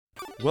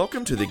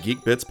Welcome to the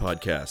Geekbits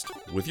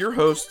podcast with your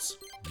hosts,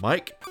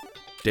 Mike,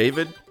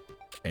 David,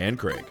 and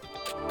Craig.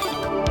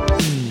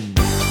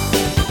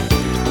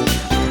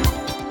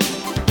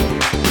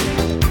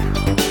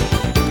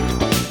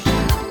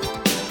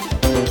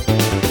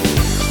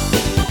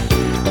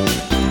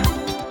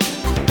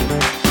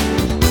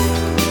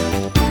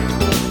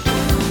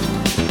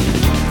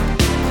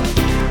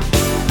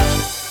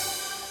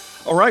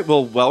 All right,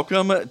 well,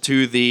 welcome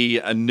to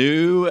the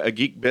new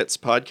Geekbits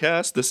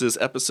podcast. This is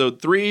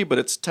episode 3, but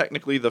it's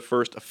technically the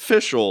first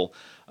official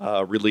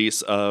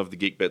release of the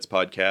Geekbits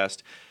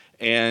podcast.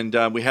 And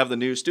we have the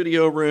new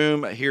studio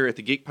room here at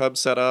the Geek Pub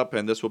set up,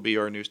 and this will be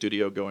our new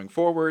studio going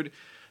forward.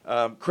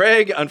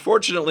 Craig,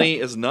 unfortunately,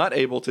 is not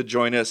able to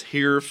join us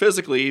here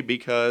physically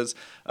because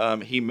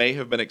he may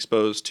have been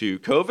exposed to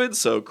COVID.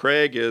 So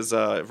Craig is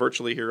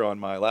virtually here on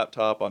my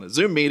laptop on a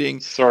Zoom meeting.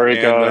 Sorry,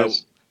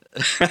 guys.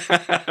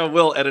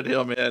 We'll edit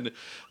him in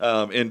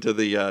into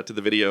the to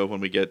the video when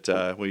we do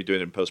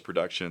it in post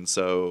production.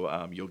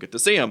 So you'll get to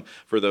see him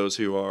for those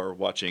who are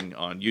watching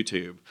on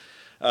YouTube.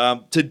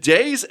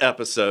 Today's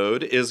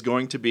episode is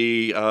going to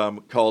be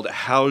called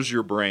 "How's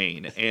Your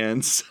Brain?"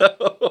 and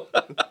so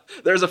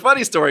there's a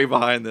funny story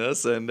behind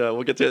this, and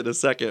we'll get to it in a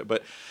second.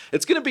 But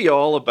it's going to be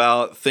all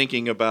about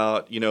thinking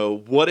about,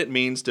 what it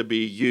means to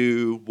be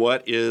you,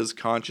 what is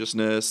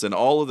consciousness, and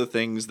all of the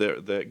things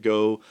that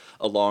go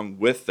along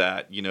with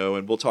that,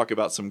 and we'll talk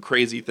about some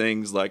crazy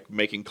things like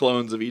making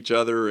clones of each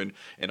other, and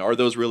are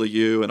those really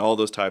you, and all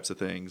those types of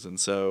things. And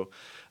so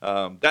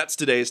that's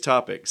today's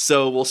topic.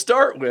 So we'll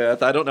start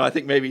with, I don't know, I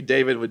think maybe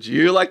David, would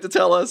you like to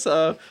tell us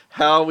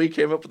how we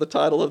came up with the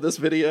title of this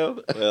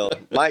video? Well,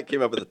 Mike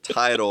came up with the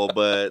title,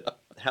 but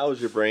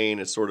 "How's your brain?"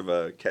 is sort of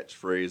a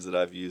catchphrase that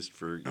I've used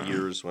for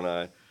years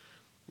when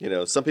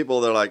some people,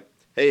 they're like,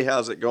 "Hey,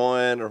 how's it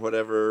going?" or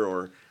whatever,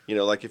 or,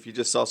 like if you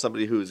just saw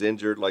somebody who was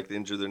injured, like they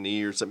injured their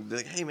knee or something,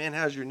 like, "Hey man,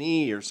 how's your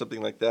knee?" or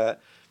something like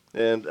that.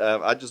 And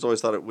I just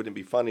always thought it wouldn't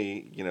be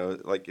funny,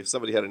 like if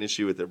somebody had an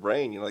issue with their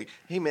brain, you're like,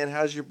 "Hey man,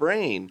 how's your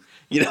brain?"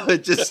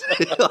 It just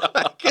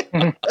like,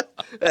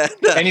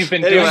 and you've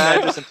been doing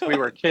that since we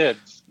were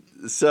kids.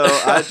 So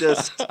I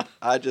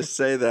just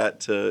say that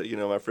to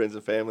my friends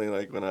and family,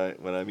 like when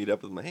I meet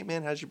up with them, like, "Hey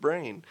man, how's your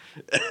brain?"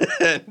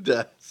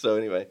 and so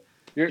anyway,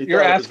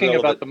 you're asking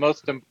about the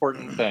most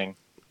important thing.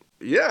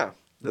 Yeah,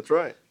 that's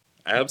right.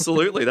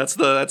 Absolutely,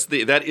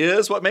 that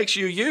is what makes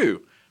you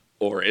you.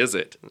 Or is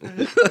it?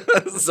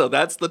 So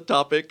that's the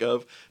topic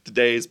of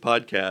today's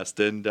podcast.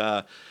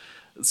 And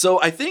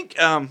so I think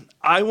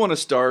I want to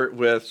start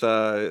with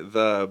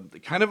the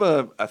kind of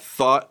a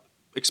thought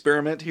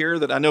experiment here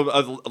that I know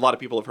a lot of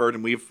people have heard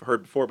and we've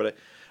heard before, but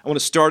I want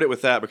to start it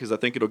with that because I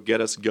think it'll get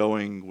us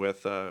going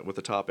with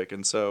the topic.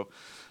 And so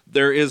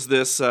there is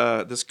this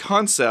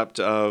concept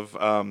of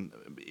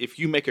if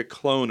you make a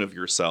clone of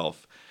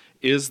yourself,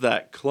 is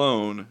that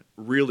clone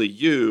really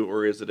you,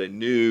 or is it a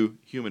new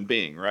human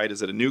being, right?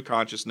 Is it a new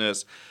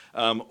consciousness,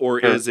 or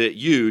is it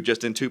you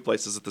just in two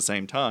places at the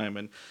same time?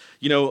 And,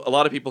 a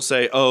lot of people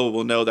say, oh,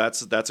 well, no,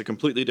 that's a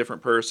completely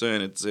different person.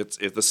 It's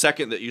the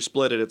second that you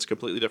split it, it's a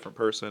completely different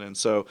person. And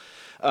so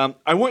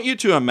I want you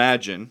to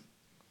imagine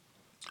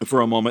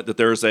for a moment that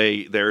there's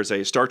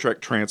a Star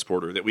Trek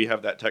transporter, that we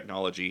have that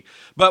technology,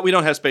 but we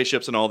don't have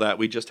spaceships and all that.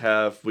 We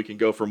can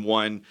go from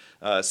one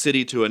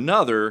city to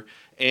another.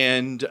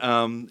 And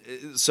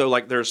so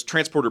like there's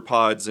transporter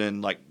pods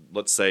in, like,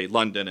 let's say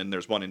London, and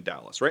there's one in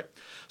Dallas, right?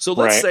 So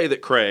let's say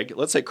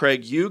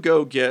Craig, you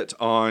go get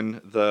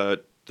on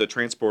the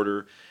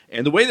transporter.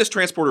 And the way this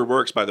transporter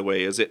works, by the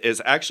way, is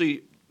it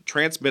actually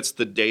transmits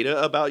the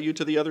data about you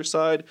to the other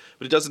side,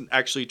 but it doesn't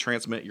actually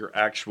transmit your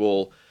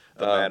actual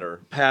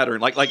pattern,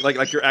 like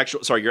your actual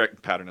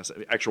pattern,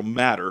 actual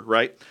matter,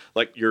 right?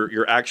 Like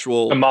your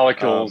actual the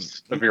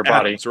molecules of your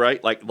body, atoms,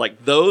 right?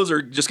 Like those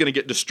are just going to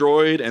get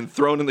destroyed and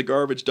thrown in the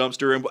garbage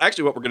dumpster. And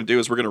actually, what we're going to do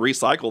is we're going to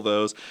recycle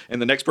those,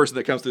 and the next person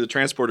that comes through the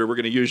transporter, we're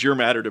going to use your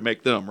matter to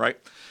make them, right?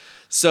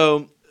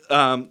 So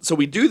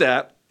we do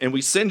that, and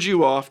we send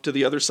you off to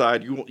the other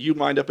side. You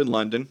wind up in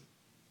London,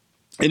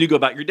 and you go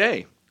about your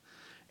day,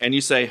 and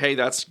you say, "Hey,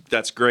 that's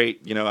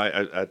great.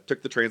 I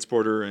took the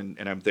transporter and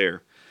I'm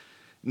there."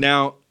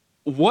 Now,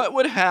 what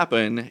would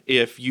happen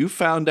if you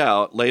found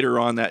out later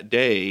on that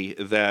day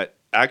that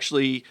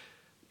actually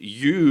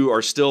you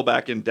are still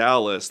back in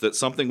Dallas, that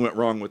something went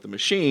wrong with the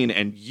machine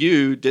and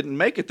you didn't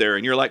make it there?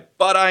 And you're like,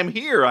 "But I'm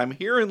here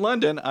in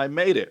London, I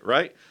made it,"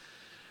 right?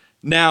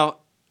 Now,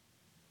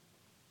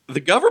 the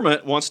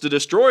government wants to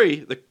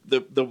destroy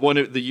the one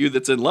of the you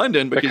that's in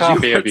London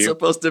because you weren't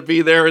supposed to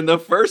be there in the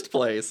first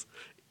place.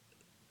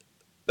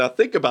 Now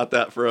think about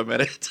that for a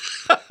minute.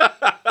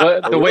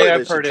 The way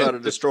I've heard it, try to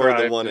destroy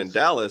the one in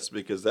Dallas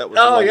because that was.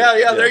 Oh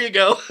yeah, there you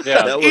go.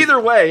 Yeah. Either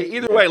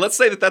way, let's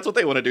say that's what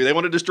they want to do. They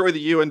want to destroy the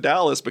you in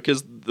Dallas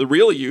because the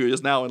real you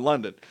is now in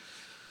London.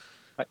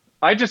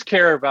 I just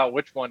care about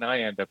which one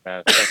I end up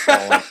at. That's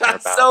all I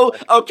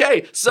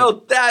care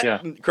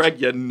about.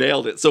 Craig, you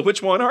nailed it. So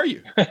which one are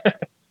you?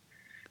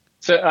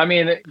 So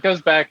it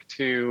goes back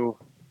to,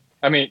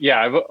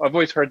 I've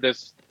always heard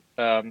this,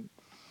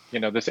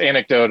 this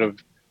anecdote of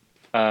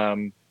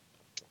where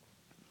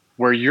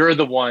you're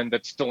the one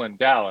that's still in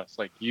Dallas,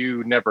 like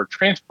you never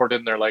transported,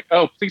 and they're like,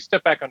 "Oh, please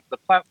step back onto the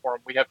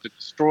platform. We have to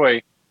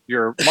destroy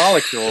your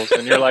molecules,"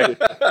 and you're like,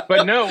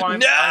 "But no,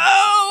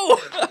 No!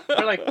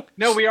 They're like,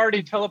 "No, we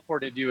already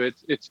teleported you.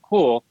 It's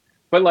cool."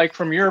 But like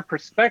from your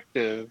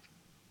perspective,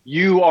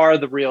 you are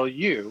the real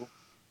you,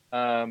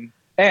 and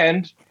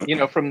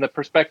from the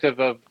perspective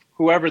of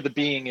whoever the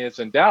being is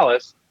in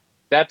Dallas,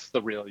 that's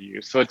the real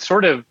you. So it's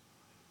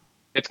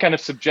kind of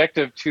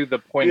subjective to the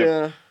point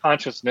of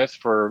consciousness,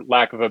 for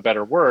lack of a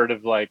better word,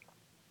 of like,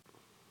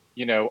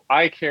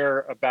 I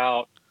care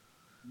about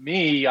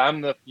me.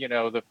 I'm the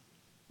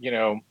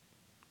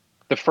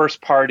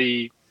first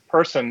party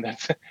person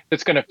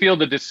that's going to feel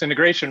the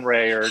disintegration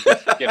ray or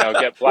just, get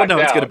blacked well, no,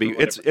 it's out. going to be,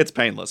 it's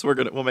painless.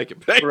 We'll make it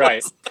painless.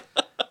 Right.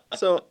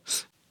 So,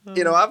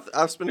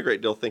 I've spent a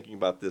great deal thinking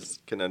about this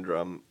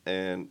conundrum,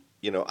 and,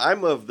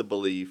 I'm of the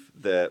belief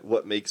that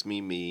what makes me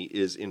me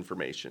is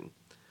information.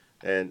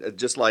 And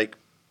just like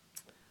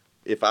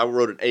if I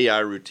wrote an AI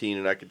routine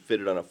and I could fit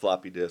it on a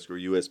floppy disk or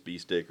USB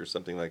stick or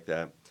something like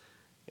that,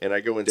 and I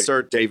go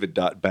insert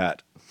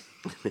David.bat.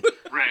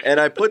 Right. And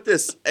I put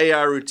this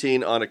AI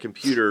routine on a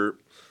computer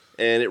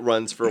and it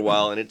runs for a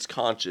while and it's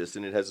conscious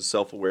and it has a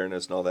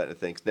self-awareness and all that and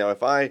things. Now,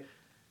 if I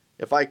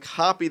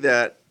copy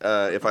that,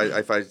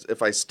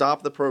 if I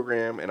stop the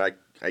program and I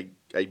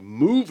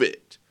move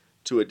it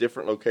to a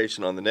different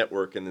location on the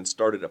network and then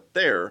start it up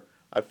there,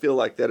 I feel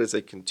like that is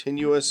a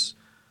continuous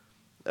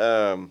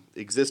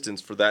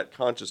existence for that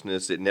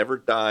consciousness. It never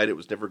died. It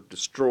was never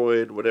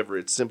destroyed, whatever.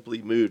 It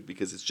simply moved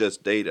because it's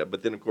just data.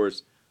 But then, of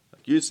course,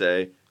 like you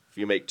say, if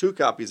you make two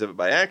copies of it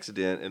by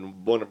accident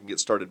and one of them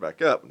gets started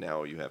back up,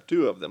 now you have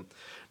two of them.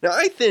 Now,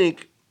 I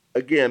think,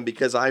 again,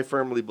 because I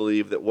firmly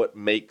believe that what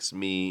makes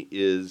me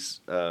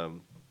is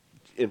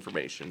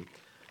information,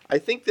 I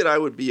think that I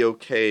would be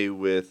okay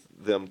with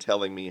them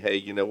telling me, hey,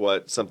 you know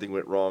what, something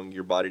went wrong,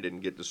 your body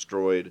didn't get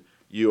destroyed,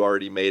 you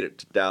already made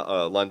it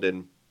to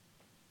London.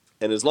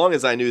 And as long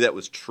as I knew that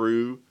was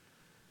true,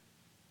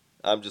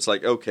 I'm just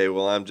like, okay,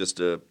 well, I'm just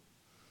a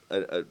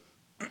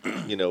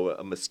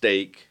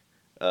mistake.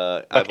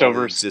 I've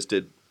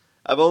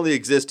only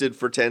existed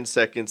for 10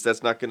 seconds.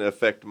 That's not going to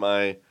affect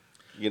my,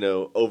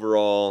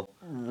 overall.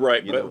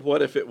 Right, but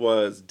what if it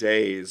was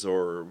days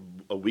or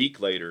a week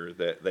later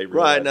that they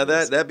realized? Right, now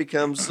that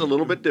becomes a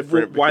little bit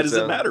different. Why does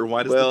it matter?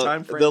 Why does the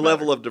time frame matter?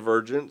 Level of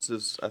divergence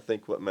is, I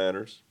think, what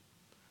matters.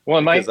 Well,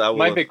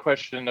 my big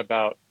question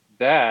about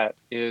that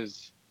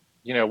is,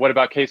 what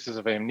about cases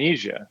of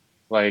amnesia?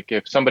 Like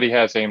if somebody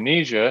has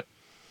amnesia,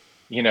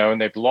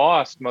 and they've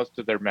lost most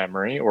of their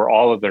memory or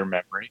all of their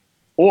memory,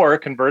 or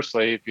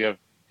conversely, if you have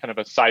kind of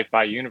a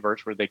sci-fi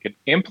universe where they could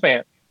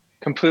implant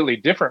completely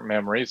different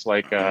memories,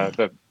 like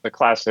the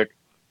classic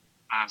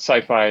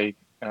sci-fi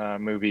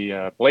movie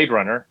Blade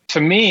Runner.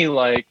 To me,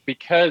 like,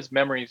 because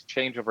memories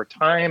change over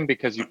time,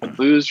 because you can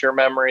lose your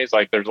memories,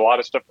 like there's a lot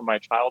of stuff from my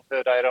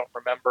childhood I don't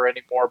remember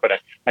anymore, but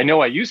I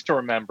know I used to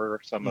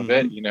remember some of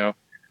it,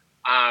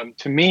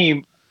 to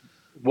me,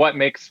 what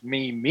makes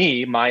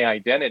me, my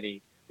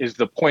identity, is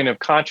the point of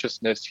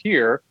consciousness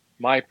here,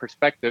 my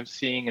perspective,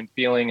 seeing and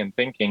feeling and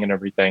thinking and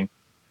everything.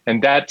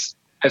 And that's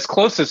as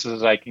close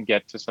as I can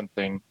get to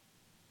something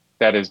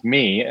that is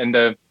me. And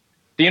the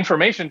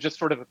information just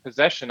sort of a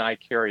possession I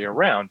carry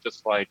around,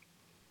 just like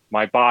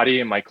my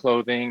body and my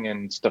clothing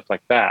and stuff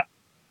like that.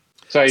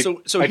 So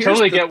I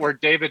totally get where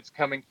David's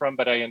coming from,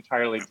 but I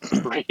entirely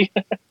disagree.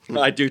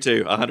 I do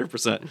too,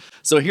 100%.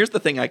 So here's the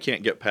thing I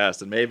can't get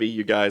past, and maybe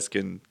you guys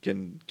can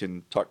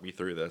talk me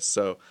through this.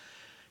 So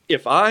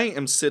if I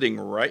am sitting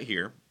right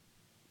here,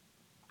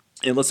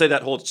 and let's say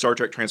that whole Star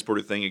Trek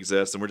transporter thing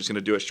exists, and we're just going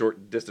to do a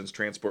short distance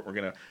transport. We're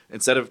going to,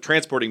 instead of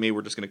transporting me,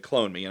 we're just going to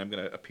clone me, and I'm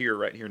going to appear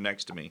right here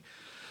next to me.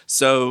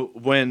 So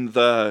when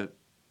the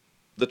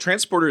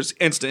transporters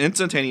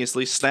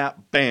instantaneously snap,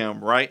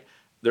 bam, right?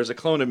 There's a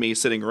clone of me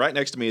sitting right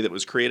next to me that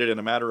was created in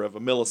a matter of a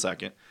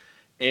millisecond.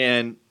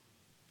 And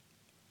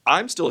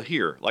I'm still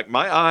here. Like,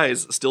 my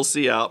eyes still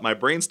see out. My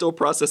brain's still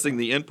processing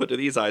the input of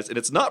these eyes, and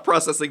it's not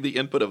processing the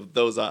input of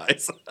those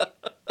eyes.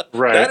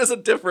 Right. That is a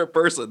different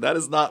person. That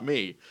is not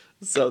me.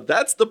 So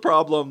that's the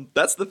problem.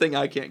 That's the thing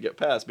I can't get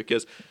past,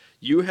 because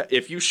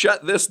if you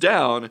shut this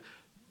down,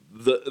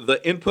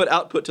 the input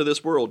output to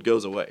this world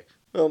goes away.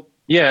 Well,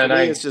 yeah, for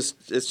me,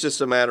 it's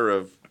just a matter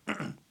of,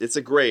 it's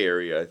a gray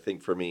area, I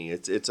think, for me.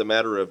 It's a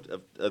matter of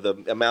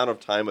the amount of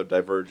time of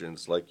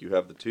divergence. Like, you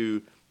have the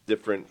two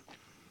different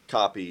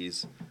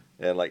copies,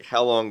 and like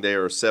how long they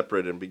are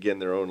separate and begin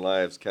their own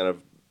lives kind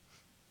of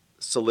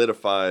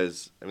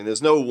solidifies. I mean,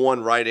 there's no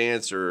one right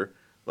answer,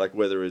 like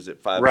whether is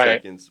it 5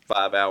 seconds,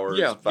 5 hours,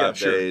 5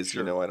 days,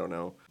 sure. I don't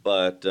know.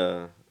 But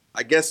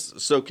I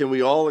guess, so can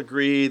we all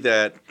agree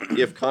that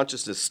if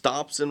consciousness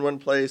stops in one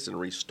place and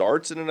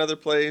restarts in another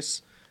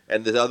place,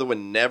 and the other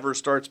one never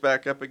starts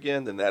back up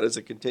again, then that is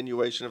a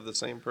continuation of the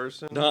same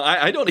person? No,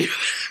 I don't even.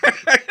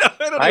 I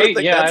don't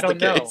think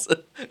that's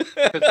the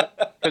case.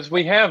 Because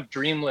we have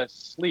dreamless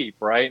sleep,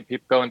 right?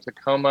 People go into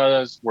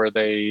comas where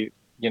they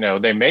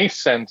may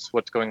sense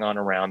what's going on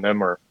around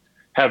them, or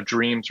have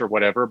dreams or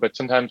whatever, but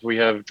sometimes we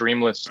have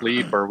dreamless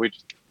sleep, or we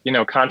just,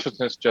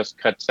 consciousness just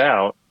cuts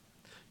out.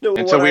 No,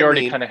 And so we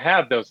already kind of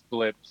have those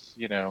blips,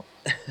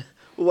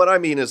 What I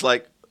mean is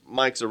like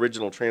Mike's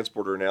original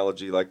transporter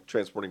analogy, like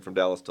transporting from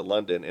Dallas to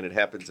London, and it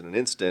happens in an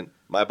instant.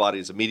 My body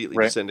is immediately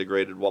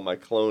disintegrated while my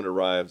clone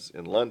arrives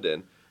in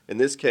London. In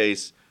this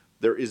case,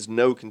 there is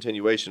no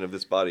continuation of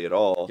this body at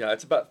all. Yeah,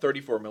 it's about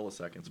 34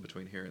 milliseconds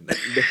between here and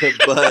there.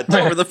 But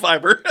over the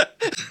fiber.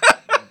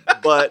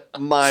 But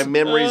my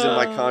memories and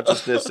my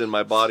consciousness and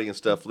my body and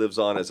stuff lives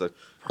on as a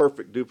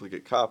perfect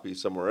duplicate copy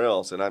somewhere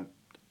else, and I'm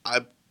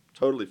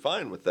totally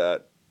fine with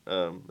that,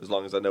 as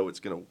long as I know it's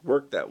going to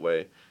work that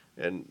way,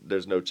 and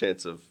there's no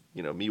chance of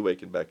me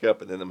waking back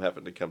up and then them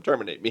having to come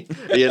terminate me,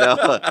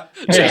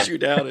 chase you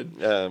down.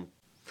 And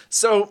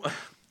so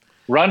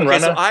run.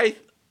 So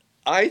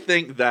I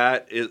think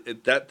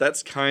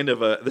that's kind of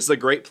this is a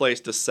great place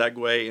to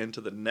segue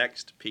into the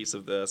next piece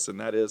of this, and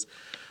that is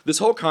this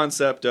whole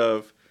concept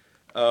of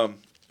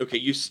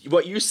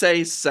what you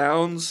say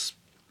sounds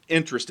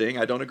interesting.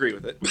 I don't agree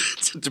with it,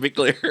 to be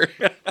clear.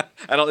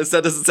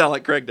 That doesn't sound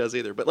like Craig does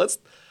either. But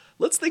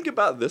let's think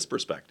about this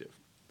perspective.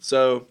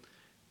 So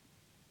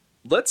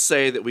let's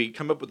say that we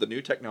come up with a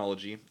new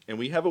technology and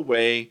we have a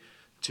way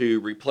to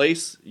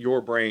replace your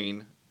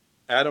brain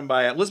atom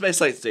by atom. Let's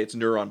say it's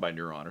neuron by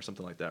neuron or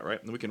something like that,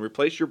 right? And we can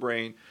replace your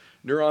brain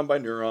neuron by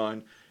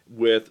neuron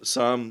with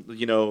some,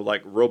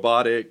 like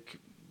robotic,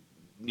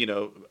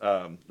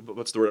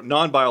 what's the word?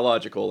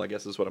 Non-biological, I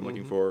guess is what I'm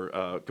looking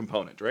for,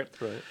 component, right?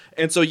 Right.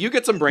 And so you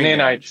get some brain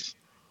damage.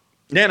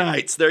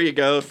 Nanites. There you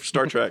go.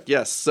 Star Trek.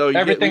 Yes. So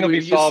everything will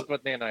be solved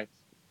with nanites.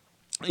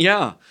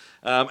 Yeah.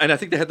 And I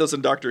think they had those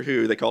in Doctor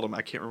Who. They called them,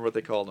 I can't remember what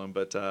they called them,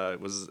 but it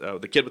was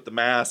the kid with the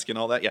mask and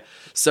all that. Yeah.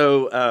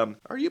 So,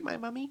 are you my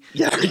mommy?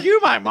 Yeah. Are you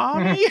my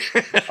mommy?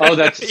 Oh,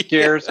 that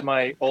scares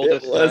my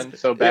oldest son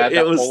so bad.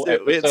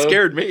 It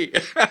scared me.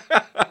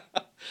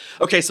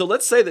 Okay, so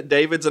let's say that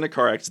David's in a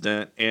car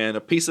accident and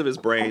a piece of his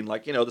brain,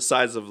 like, the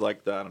size of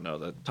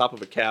the top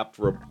of a cap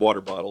for a water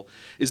bottle,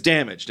 is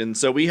damaged. And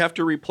so we have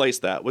to replace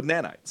that with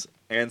nanites.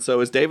 And so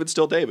is David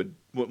still David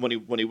when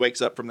he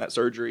wakes up from that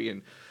surgery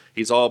and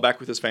he's all back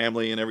with his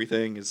family and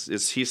everything?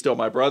 Is he still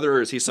my brother,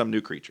 or is he some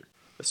new creature?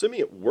 Assuming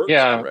it works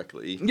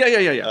correctly.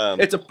 Yeah.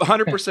 It's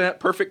 100%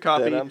 perfect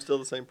copy. Then I'm still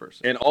the same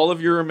person. And all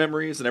of your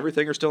memories and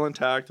everything are still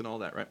intact and all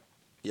that, right?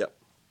 Yep.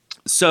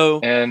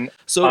 So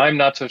I'm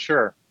not so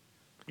sure.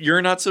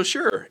 You're not so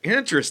sure.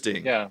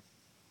 Interesting. Yeah.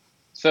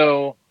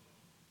 So,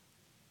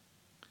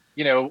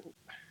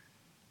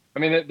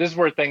 this is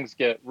where things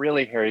get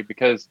really hairy,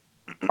 because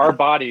our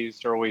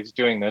bodies are always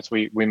doing this.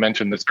 We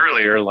mentioned this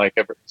earlier, like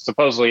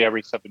supposedly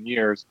every 7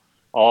 years,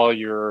 all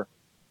your,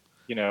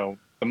 the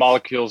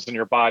molecules in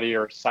your body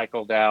are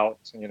cycled out,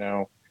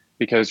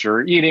 because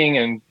you're eating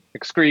and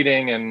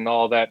excreting and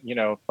all that,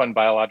 fun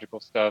biological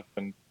stuff.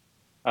 And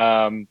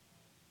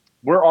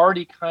we're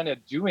already kind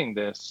of doing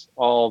this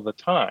all the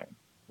time.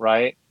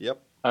 Right.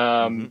 Yep.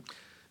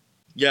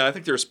 Yeah, I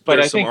think there's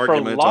some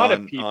argument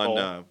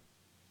on.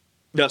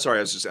 No, sorry,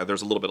 there's a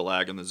little bit of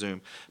lag in the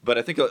Zoom, but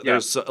I think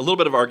there's a little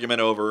bit of argument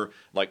over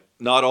like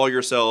not all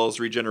your cells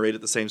regenerate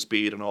at the same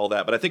speed and all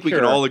that. But I think we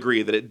can all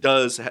agree that it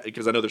does,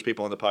 because I know there's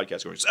people on the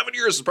podcast going 7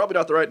 years is probably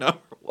not the right number.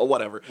 Well,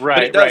 whatever. Right.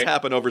 But it does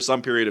happen over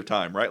some period of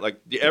time, right? Like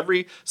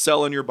every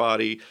cell in your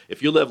body,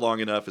 if you live long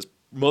enough, is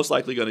most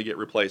likely going to get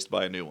replaced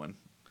by a new one.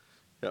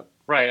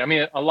 Right. I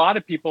mean, a lot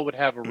of people would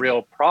have a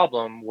real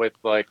problem with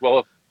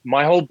if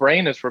my whole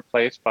brain is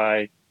replaced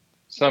by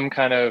some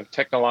kind of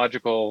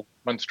technological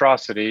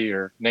monstrosity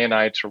or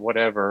nanites or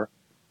whatever,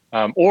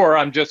 or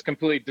I'm just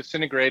completely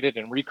disintegrated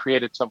and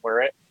recreated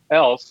somewhere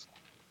else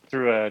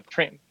through a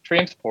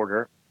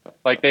transporter,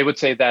 like they would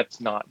say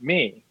that's not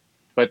me.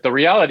 But the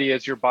reality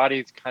is your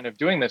body's kind of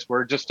doing this.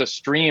 We're just a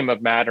stream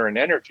of matter and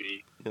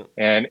energy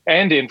and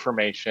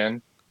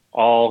information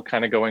all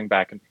kind of going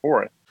back and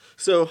forth.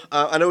 So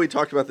I know we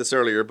talked about this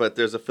earlier, but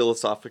there's a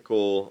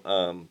philosophical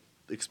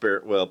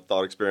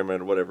thought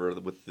experiment or whatever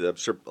with I'm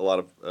sure a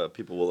lot of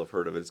people will have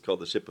heard of it. It's called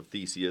the Ship of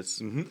Theseus.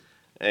 Mm-hmm.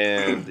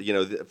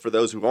 And for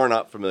those who are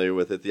not familiar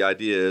with it, the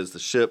idea is the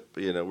ship.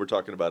 We're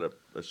talking about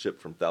a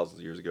ship from thousands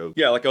of years ago.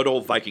 Yeah, like an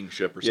old Viking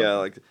ship or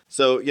something.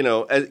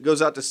 Yeah, as it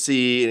goes out to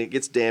sea and it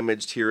gets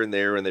damaged here and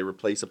there, and they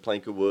replace a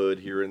plank of wood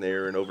here and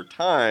there, and over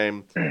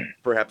time,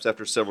 perhaps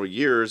after several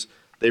years,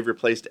 they've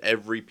replaced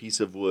every piece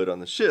of wood on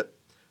the ship.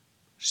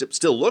 Ship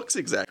still looks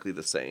exactly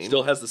the same.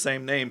 Still has the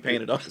same name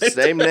painted on it.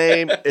 Same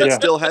name. It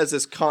still has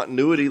this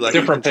continuity, like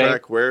you can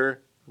track where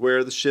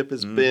the ship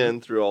has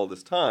been through all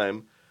this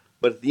time.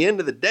 But at the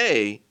end of the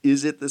day,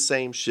 is it the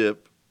same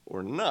ship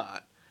or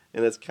not?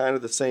 And it's kind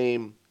of the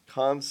same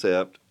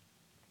concept.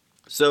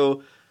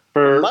 So,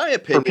 my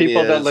opinion, for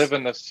people that live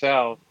in the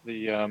South,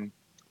 the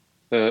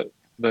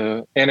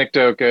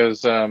anecdote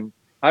goes,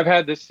 I've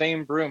had this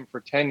same broom for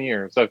 10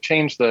 years. I've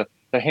changed the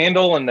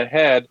handle and the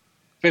head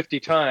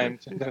 50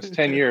 times in those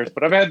 10 years,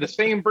 but I've had the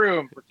same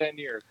broom for 10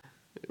 years.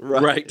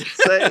 Right.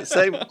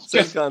 Same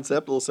concept,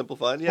 a little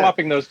simplified. Yeah.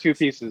 Swapping those two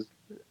pieces.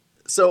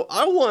 So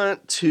I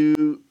want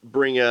to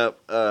bring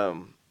up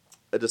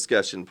a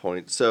discussion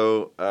point.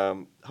 So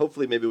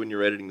hopefully maybe when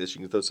you're editing this,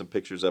 you can throw some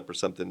pictures up or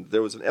something.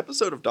 There was an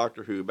episode of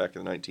Doctor Who back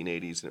in the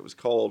 1980s, and it was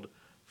called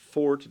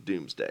Four to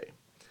Doomsday.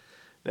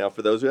 Now,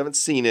 for those who haven't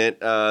seen it,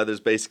 there's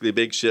basically a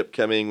big ship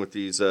coming with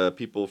these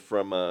people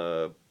from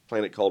a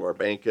planet called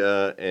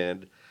Arbanca,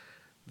 and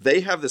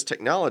they have this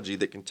technology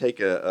that can take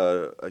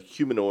a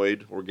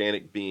humanoid,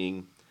 organic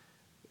being,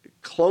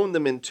 clone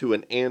them into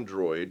an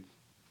android,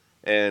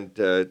 and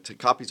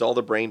copies all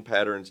the brain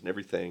patterns and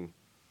everything.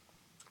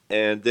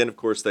 And then, of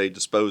course, they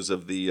dispose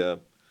of your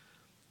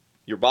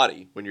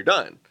body when you're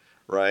done,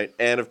 right?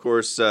 And, of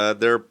course,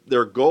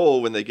 their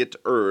goal when they get to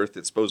Earth,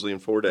 it's supposedly in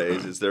 4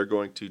 days, is they're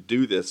going to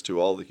do this to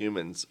all the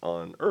humans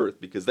on Earth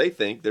because they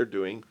think they're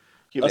doing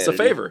humanity us a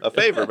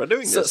favor by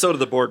doing this. So did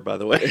the Borg, by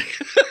the way.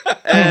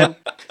 And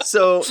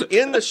so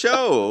in the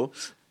show,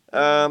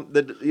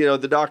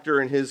 the Doctor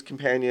and his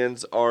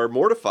companions are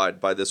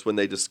mortified by this when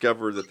they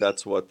discover that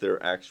that's what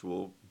their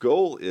actual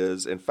goal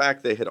is. In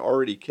fact, they had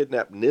already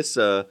kidnapped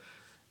Nyssa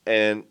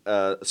and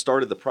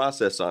started the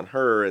process on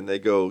her, and they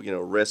go,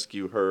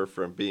 rescue her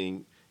from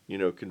being,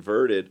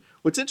 converted.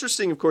 What's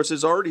interesting, of course,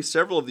 there's already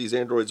several of these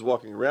androids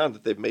walking around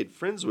that they've made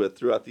friends with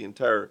throughout the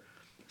entire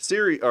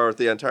series or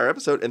the entire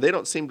episode, and they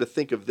don't seem to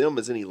think of them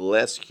as any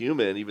less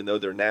human, even though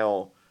they're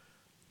now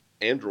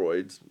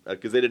androids,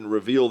 because they didn't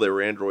reveal they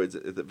were androids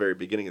at the very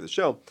beginning of the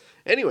show.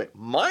 Anyway,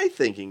 my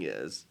thinking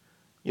is,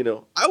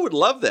 I would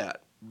love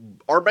that.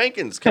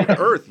 Arbancans come to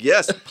Earth.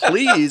 Yes,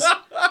 please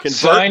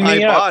convert my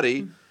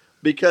body.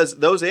 Because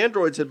those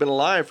androids had been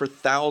alive for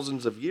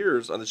thousands of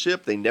years on the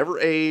ship. They never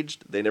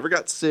aged. They never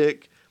got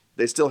sick.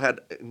 They still had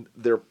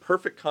their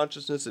perfect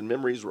consciousness and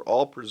memories were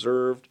all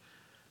preserved.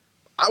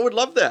 I would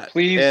love that.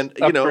 Please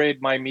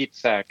upgrade my meat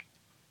sack.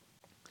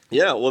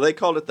 Yeah, well, they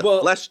called it the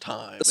flesh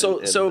time. So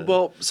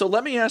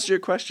let me ask you a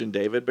question,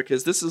 David,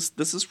 because this is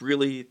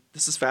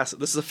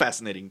a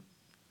fascinating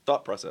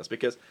thought process,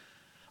 because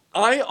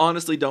I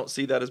honestly don't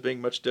see that as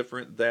being much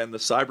different than the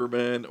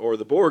Cybermen or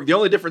the Borg. The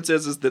only difference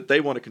is that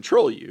they want to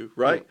control you,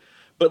 right?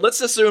 But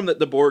let's assume that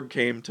the Borg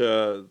came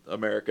to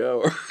America,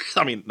 or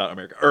not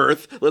America,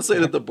 Earth. Let's say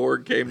that the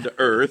Borg came to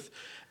Earth,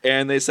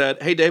 and they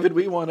said, "Hey, David,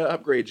 we want to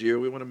upgrade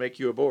you. We want to make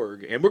you a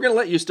Borg, and we're going to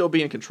let you still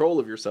be in control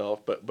of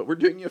yourself, but we're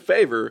doing you a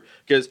favor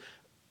because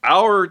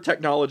our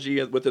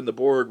technology within the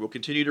Borg will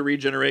continue to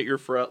regenerate your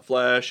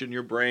flesh and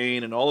your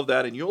brain and all of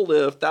that, and you'll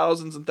live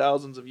thousands and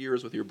thousands of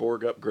years with your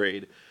Borg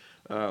upgrade."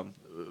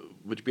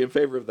 Would you be in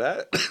favor of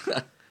that?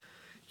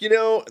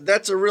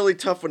 That's a really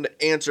tough one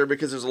to answer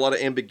because there's a lot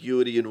of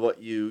ambiguity in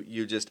what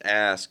you just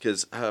asked.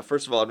 Because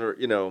first of all,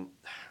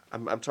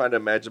 I'm trying to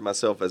imagine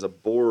myself as a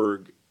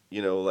Borg,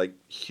 like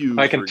huge.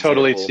 I can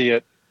totally see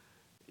it.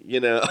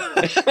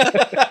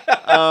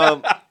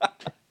 I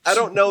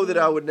don't know that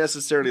I would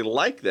necessarily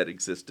like that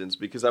existence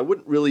because I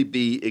wouldn't really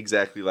be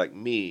exactly like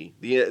me.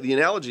 The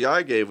analogy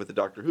I gave with the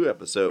Doctor Who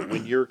episode,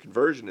 when your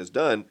conversion is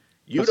done,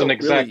 it's an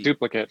exact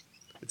duplicate.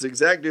 It's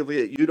exactly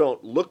it. You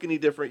don't look any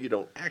different. You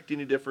don't act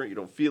any different. You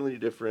don't feel any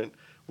different.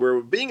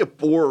 Where being a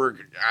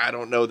Borg, I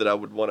don't know that I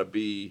would want to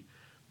be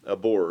a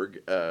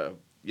Borg.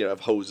 Have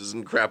hoses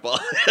and crap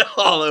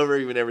all over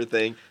even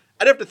everything.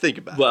 I'd have to think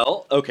about it.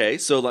 Well, okay,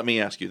 so let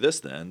me ask you this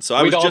then. So We'd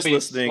I was just all be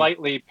listening.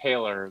 Slightly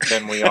paler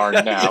than we are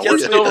now. We're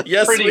still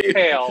pretty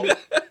pale,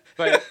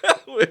 but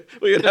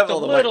we would have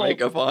all the white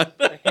makeup on.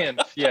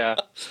 Hints, yeah.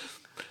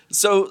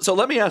 So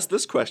let me ask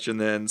this question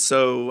then.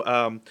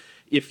 So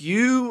if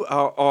you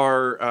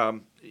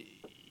are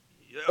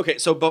okay,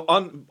 so but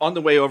on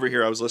the way over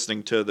here, I was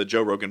listening to the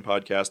Joe Rogan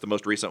podcast, the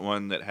most recent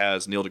one that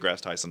has Neil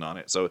deGrasse Tyson on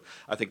it. So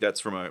I think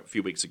that's from a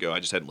few weeks ago. I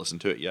just hadn't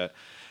listened to it yet.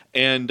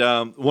 And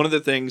one of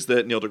the things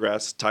that Neil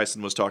deGrasse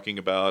Tyson was talking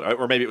about,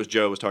 or maybe it was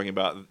Joe was talking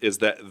about, is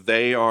that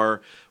they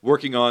are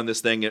working on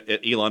this thing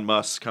at Elon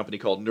Musk's company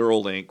called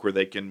Neuralink, where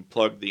they can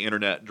plug the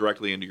internet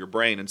directly into your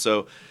brain. And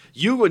so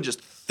you would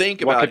just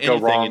think about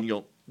anything,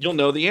 and you'll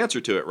know the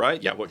answer to it,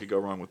 right? Yeah, what could go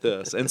wrong with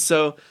this? And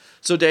so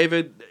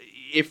David,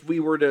 if we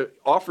were to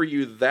offer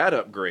you that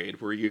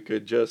upgrade where you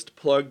could just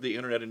plug the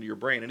internet into your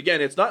brain, and again,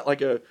 it's not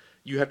like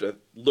you have to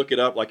look it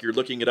up like you're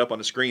looking it up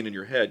on a screen in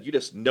your head. You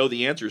just know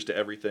the answers to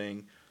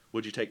everything.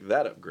 Would you take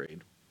that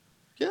upgrade?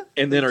 Yeah.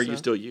 And then are you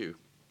still you?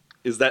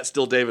 Is that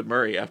still David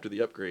Murray after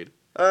the upgrade?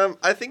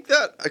 I think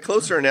that a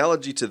closer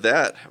analogy to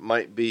that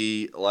might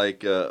be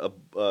like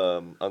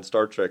on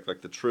Star Trek,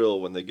 like the Trill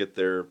when they get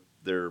their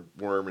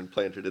worm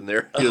implanted in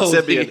there.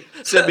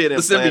 Symbiont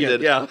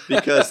implanted, yeah.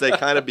 Because they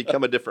kind of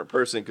become a different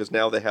person because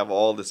now they have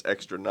all this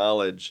extra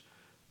knowledge,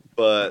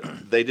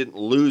 but they didn't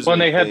lose anything.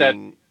 They had that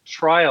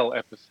trial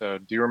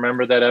episode. Do you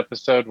remember that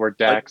episode where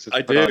Dax is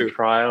put on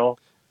trial?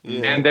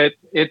 Yeah. And that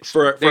it's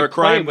for a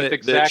crime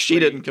that she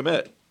didn't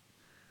commit.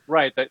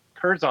 Right, that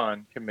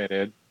Curzon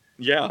committed.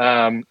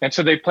 Yeah. And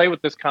so they play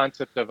with this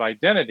concept of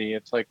identity.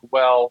 It's like,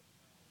 well,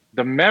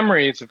 the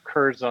memories of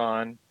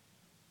Curzon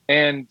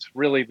and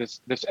really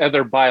this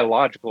other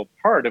biological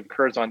part of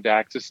Curzon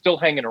Dax is still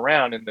hanging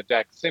around in the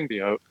Dax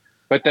symbiote.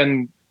 But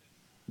then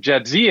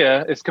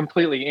Jadzia is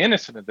completely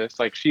innocent of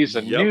this. Like she's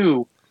a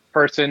new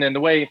person. And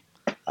the way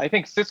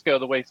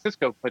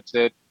Cisco puts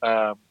it,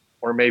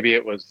 or maybe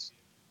it was,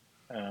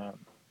 I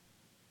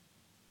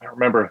don't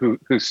remember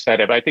who said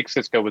it, but I think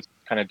Cisco was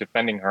kind of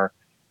defending her.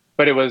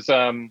 But it was,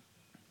 I'm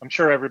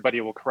sure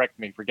everybody will correct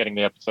me for getting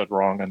the episode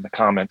wrong in the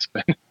comments.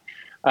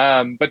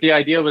 But the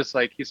idea was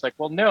like, he's like,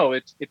 well, no,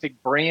 it's a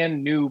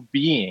brand new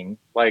being.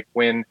 Like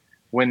when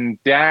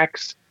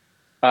Dax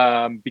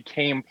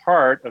became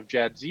part of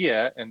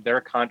Jadzia and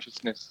their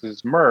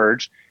consciousnesses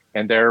merged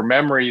and their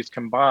memories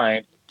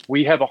combined,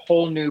 we have a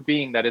whole new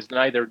being that is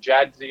neither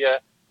Jadzia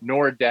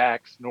nor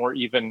Dax nor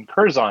even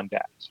Curzon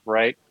Dax,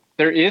 right?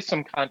 There is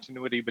some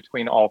continuity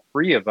between all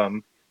three of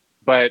them,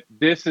 but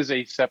this is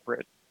a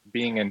separate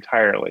being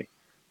entirely.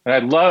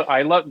 And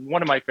I love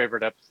one of my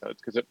favorite episodes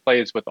because it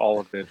plays with all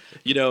of this.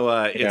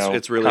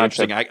 It's really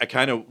concept. interesting. I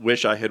kind of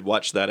wish I had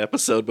watched that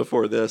episode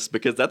before this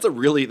because that's a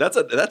really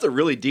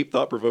deep,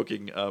 thought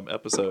provoking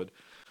episode.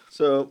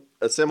 So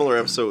a similar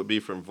episode would be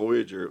from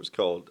Voyager. It was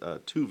called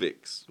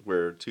Tuvix,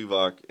 where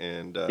Tuvok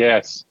and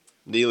yes,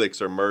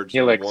 Neelix are merged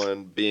in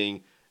one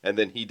being, and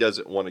then he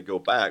doesn't want to go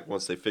back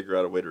once they figure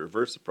out a way to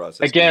reverse the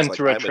process. Again,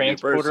 through a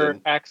transporter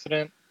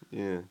accident.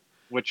 Yeah.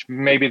 Which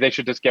maybe they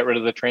should just get rid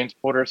of the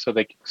transporter so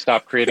they can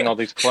stop creating all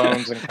these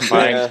clones and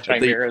combined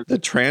chimeras. The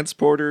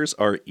transporters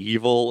are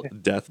evil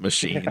death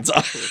machines.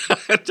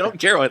 I don't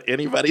care what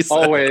anybody says.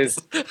 Always.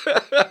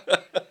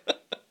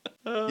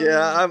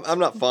 Yeah, I'm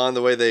not fond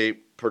the way they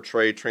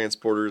portray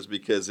transporters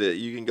because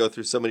you can go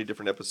through so many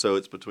different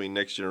episodes between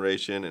Next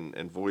Generation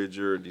and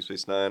Voyager and Deep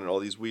Space Nine and all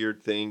these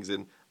weird things,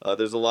 and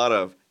there's a lot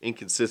of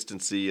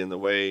inconsistency in the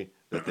way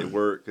that they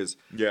work. Because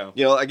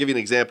I give you an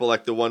example,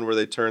 like the one where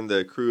they turn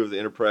the crew of the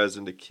Enterprise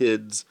into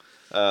kids,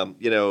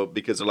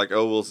 because they're like,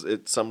 oh well,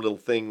 some little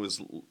thing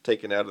was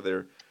taken out of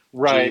their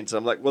genes. And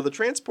I'm like, well, the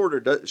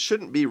transporter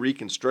shouldn't be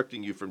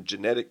reconstructing you from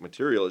genetic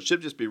material. It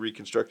should just be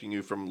reconstructing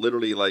you from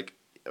literally like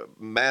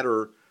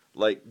matter.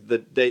 Like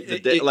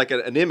like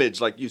an image,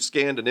 like you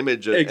scanned an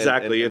image.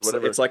 Exactly, and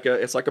it's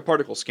like a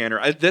particle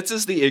scanner. This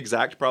is the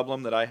exact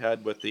problem that I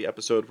had with the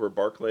episode where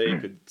Barclay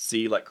could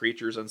see like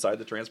creatures inside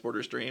the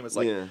transporter stream. It's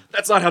like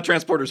that's not how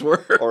transporters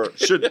work, or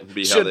shouldn't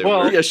be how they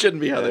work. Yeah,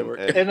 shouldn't be how they work.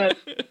 And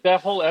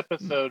that whole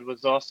episode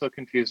was also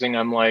confusing.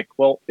 I'm like,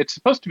 well, it's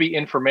supposed to be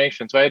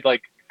information, so I had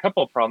like a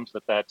couple of problems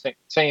with that.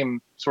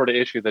 Same sort of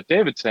issue that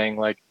David's saying.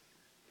 Like,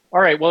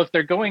 all right, well, if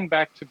they're going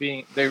back to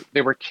being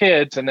they were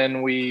kids, and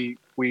then we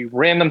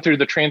ran them through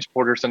the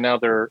transporters and now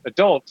they're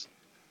adults,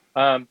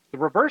 the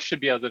reverse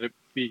should be able to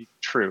be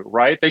true,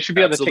 right? They should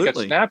be able to take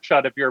a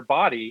snapshot of your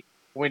body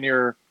when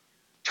you're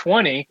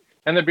 20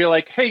 and then be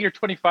like, hey, you're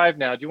 25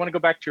 now. Do you want to go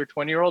back to your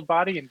 20-year-old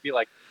body? And be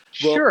like,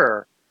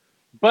 sure.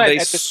 But they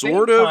at the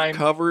sort same of time,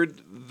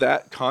 covered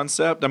that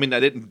concept. I mean, I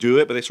didn't do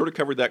it, but they sort of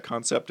covered that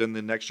concept in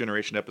the Next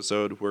Generation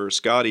episode where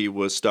Scotty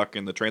was stuck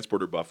in the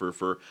transporter buffer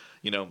for,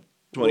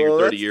 20 or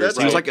 30 years.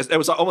 It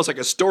was almost like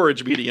a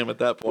storage medium at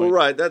that point. Well,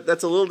 right.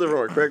 That's a little different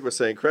what Craig was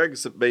saying.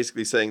 Craig's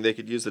basically saying they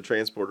could use the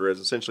transporter as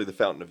essentially the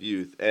fountain of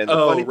youth. And the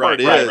funny part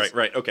is,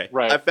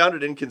 I found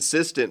it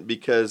inconsistent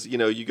because,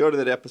 you go to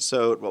that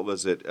episode, what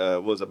was it?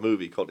 It was a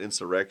movie called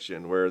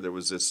Insurrection where there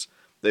was this,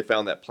 they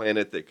found that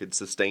planet that could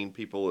sustain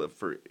people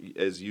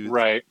as youth.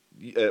 Right.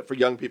 For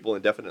young people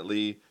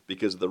indefinitely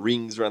because of the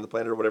rings around the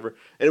planet or whatever.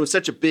 And it was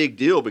such a big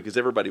deal because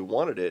everybody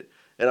wanted it.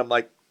 And I'm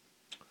like,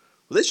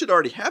 well, they should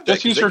already have that.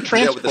 Just use your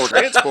transporter. With the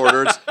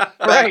transporters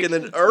back in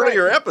an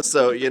earlier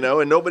episode,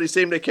 and nobody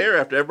seemed to care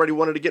after everybody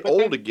wanted to get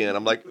old again.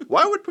 I'm like,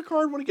 why would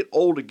Picard want to get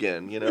old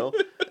again?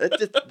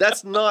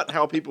 That's not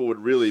how people would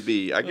really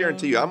be. I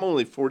guarantee you, I'm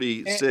only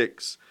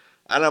 46,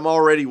 and I'm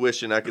already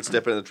wishing I could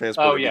step into the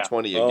transporter and be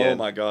 20 again. Oh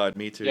my God,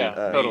 me too. Yeah,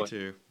 totally. Me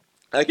too.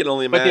 I can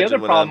only imagine. But the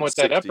other problem with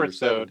that 60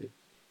 episode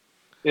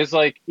is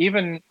like,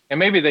 even, and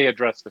maybe they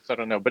addressed this, I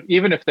don't know, but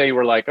even if they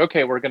were like,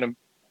 okay, we're going to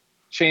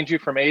change you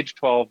from age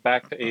 12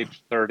 back to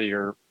age 30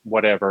 or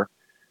whatever,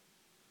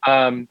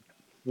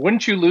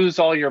 wouldn't you lose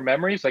all your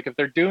memories? Like if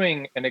they're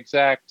doing an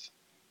exact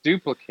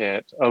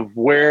duplicate of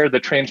where the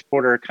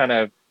transporter kind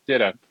of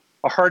did a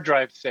hard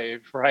drive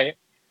save, right,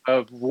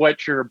 of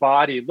what your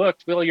body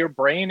looked, well, your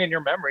brain and your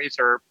memories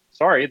they're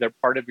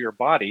part of your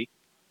body.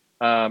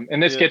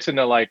 And this gets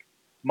into like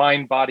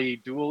mind-body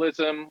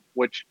dualism,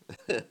 which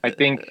I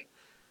think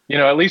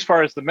at least as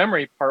far as the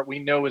memory part, we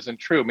know isn't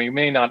true. We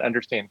may not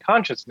understand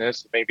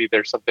consciousness. Maybe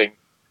there's something,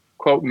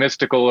 quote,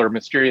 mystical or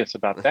mysterious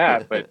about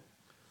that. But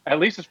at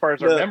least as far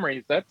as our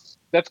memories, that's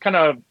kind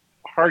of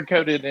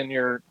hard-coded in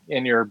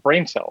your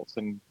brain cells.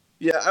 And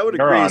I would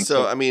agree.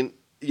 So, I mean,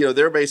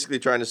 they're basically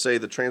trying to say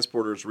the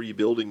transporter is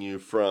rebuilding you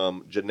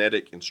from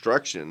genetic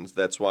instructions.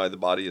 That's why the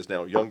body is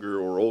now younger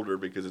or older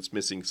because it's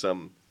missing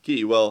some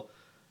key. Well,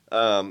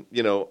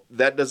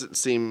 that doesn't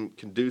seem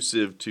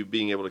conducive to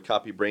being able to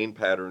copy brain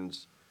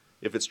patterns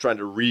if it's trying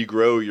to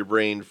regrow your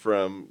brain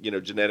from,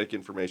 genetic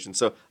information.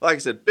 So, like I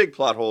said, big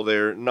plot hole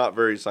there, not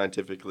very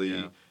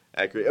scientifically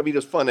accurate. I mean,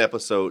 it's a fun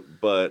episode,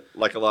 but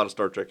like a lot of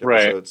Star Trek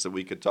episodes that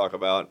we could talk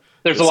about.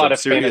 There's a lot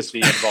of fantasy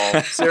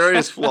involved.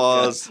 Serious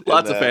flaws.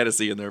 Lots of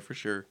fantasy in there for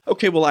sure.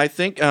 Okay, well, I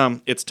think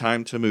it's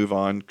time to move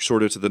on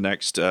sort of to the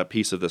next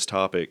piece of this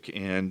topic.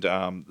 And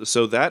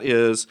so that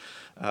is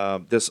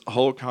this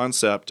whole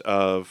concept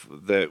of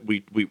that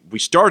we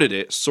started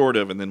it sort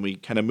of, and then we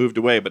kind of moved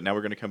away, but now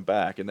we're going to come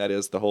back, and that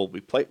is the whole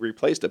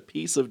replaced a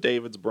piece of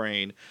David's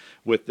brain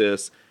with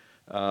this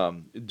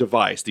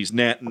device. These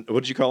what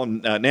did you call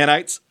them?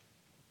 Nanites.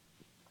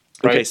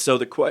 Right. Okay, so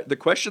the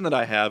question that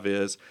I have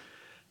is,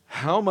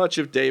 how much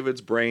of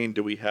David's brain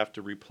do we have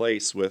to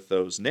replace with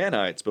those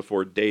nanites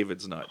before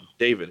David's not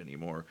David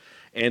anymore?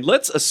 And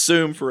let's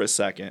assume for a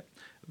second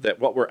that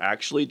what we're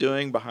actually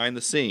doing behind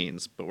the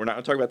scenes, but we're not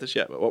going to talk about this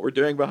yet, but what we're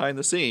doing behind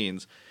the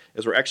scenes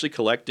is we're actually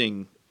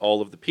collecting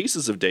all of the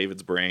pieces of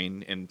David's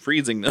brain and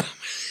freezing them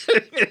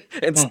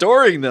and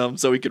storing them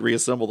so we could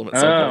reassemble them at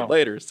some point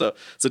later. So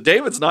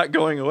David's not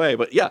going away.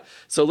 But yeah,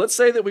 so let's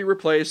say that we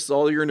replace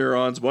all your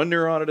neurons, one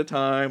neuron at a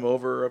time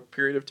over a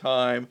period of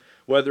time,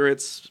 whether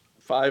it's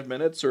 5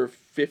 minutes or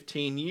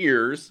 15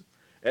 years.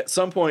 At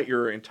some point,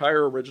 your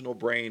entire original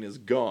brain is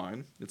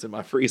gone. It's in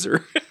my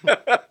freezer.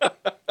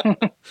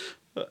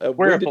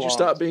 When did you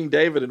stop being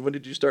David, and when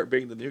did you start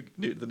being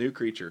the new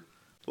creature?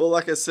 Well,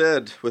 like I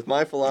said, with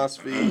my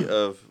philosophy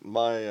of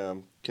my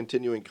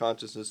continuing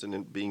consciousness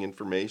and being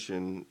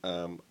information,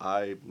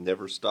 I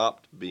never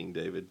stopped being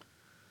David.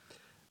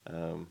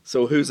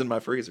 So who's in my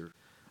freezer?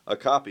 A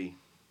copy.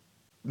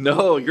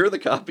 No, you're the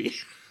copy.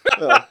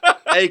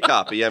 A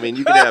copy. I mean,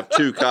 you can have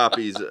two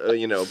copies, but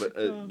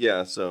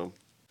yeah, so.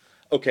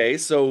 Okay,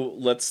 so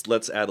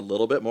let's add a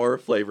little bit more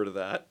flavor to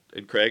that.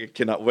 And Craig, I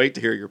cannot wait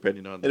to hear your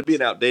opinion on this. It'd be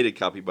an outdated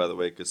copy, by the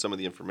way, because some of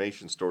the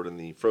information stored in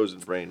the frozen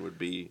brain would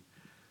be...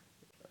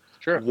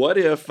 Sure. What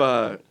if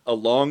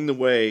along the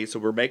way, so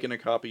we're making a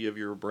copy of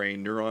your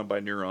brain neuron by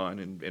neuron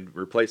and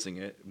replacing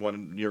it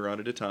one neuron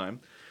at a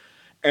time.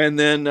 And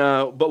then,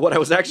 but what I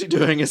was actually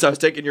doing is I was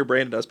taking your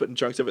brain and I was putting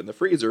chunks of it in the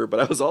freezer, but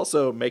I was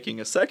also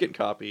making a second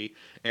copy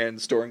and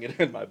storing it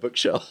in my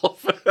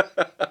bookshelf.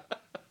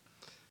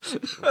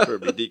 I'm sure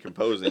it'd be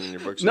decomposing in your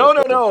bookshelf.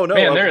 No.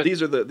 Man,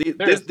 these are the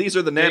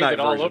nanite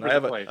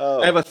version.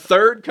 I have a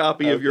third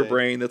copy of your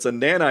brain that's a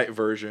nanite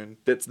version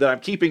that I'm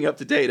keeping up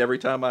to date. Every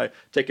time I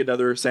take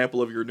another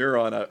sample of your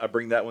neuron, I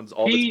bring that one's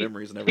all its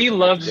memories and everything. He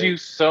loves you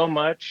so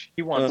much.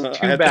 He wants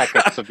two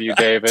backups of you,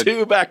 David.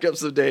 Two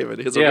backups of David.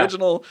 His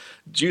original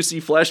juicy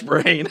flesh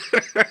brain.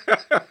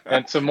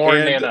 And some more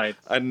nanites.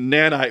 A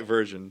nanite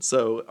version.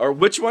 So, or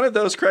which one of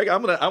those, Craig?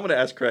 I'm gonna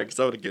ask Craig because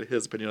I want to get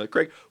his opinion on it.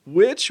 Craig,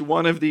 which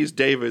one of these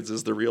Davids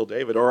is the real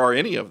David, or are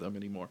any of them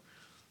anymore?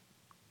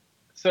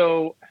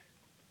 So,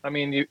 I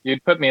mean,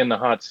 you'd put me in the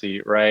hot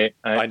seat, right?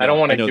 I don't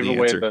want to give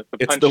away the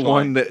It's the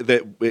one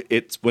that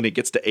it's when it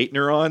gets to 8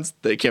 neurons,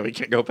 we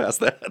can't go past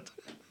that.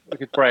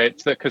 Right,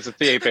 because it's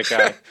the 8-bit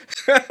guy.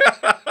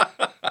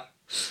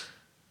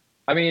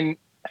 I mean,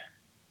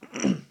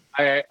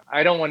 I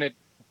didn't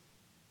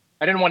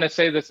want to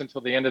say this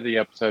until the end of the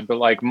episode, but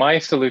like my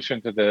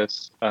solution to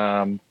this,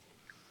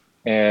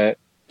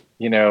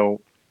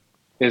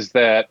 is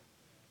that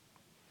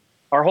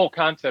our whole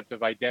concept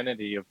of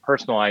identity, of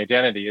personal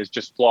identity, is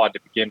just flawed to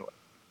begin with.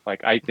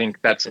 Like, I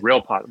think that's the real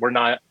part. We're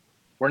not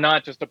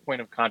just a point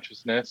of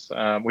consciousness.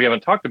 We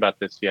haven't talked about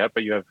this yet,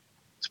 but you have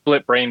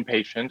split brain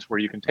patients where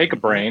you can take a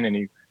brain and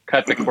you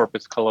cut the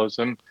corpus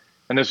callosum,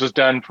 and this was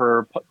done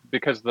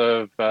because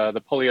of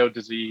the polio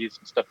disease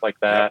and stuff like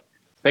that.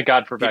 Thank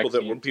God for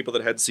vaccines. People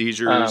that had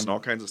seizures and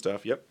all kinds of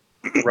stuff. Yep.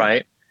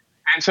 Right.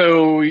 And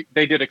so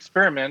they did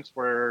experiments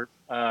where,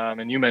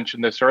 and you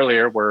mentioned this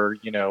earlier, where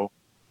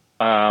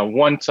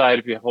one side,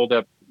 if you hold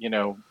up,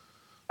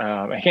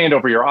 a hand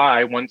over your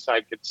eye, one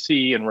side could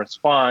see and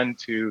respond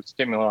to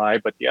stimuli,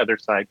 but the other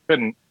side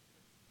couldn't.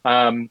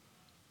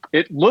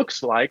 It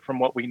looks like, from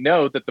what we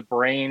know, that the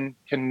brain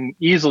can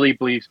easily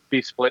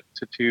be split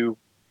to two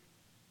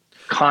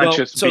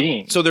conscious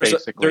beings. So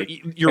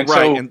you're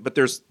right, but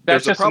there's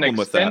a problem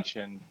with that.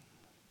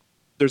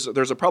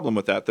 There's a problem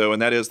with that, though,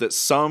 and that is that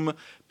some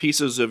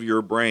pieces of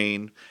your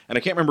brain, and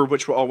I can't remember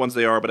which all ones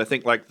they are, but I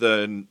think like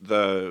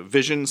the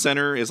vision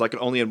center is like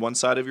only in one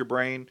side of your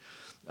brain,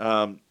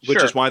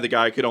 which is why the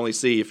guy could only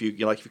see if you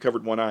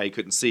covered one eye, he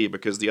couldn't see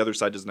because the other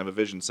side doesn't have a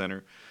vision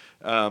center.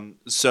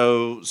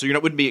 So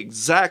it wouldn't be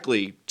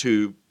exactly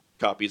two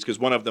copies because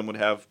one of them would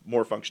have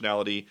more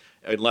functionality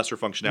and lesser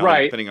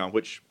functionality depending on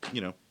which.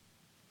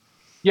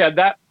 Yeah,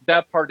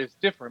 that part is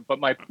different. But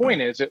my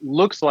point is, it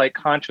looks like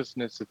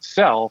consciousness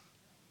itself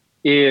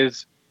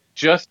is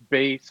just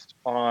based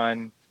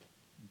on,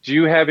 do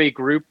you have a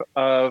group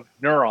of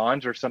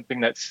neurons or something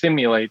that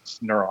simulates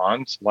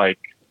neurons, like,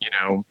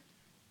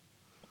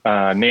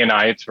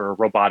 nanites or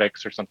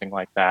robotics or something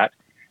like that,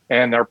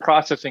 and they're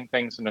processing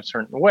things in a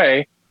certain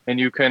way,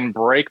 and you can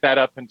break that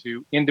up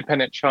into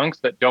independent chunks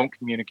that don't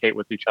communicate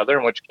with each other,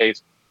 in which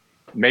case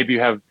maybe you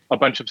have a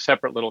bunch of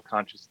separate little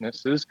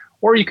consciousnesses,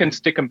 or you can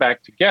stick them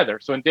back together.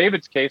 So in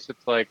David's case,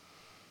 it's like,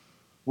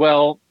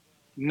 well,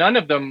 none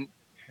of them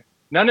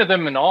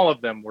and all of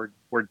them were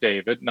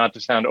David, not to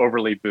sound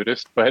overly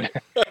Buddhist, but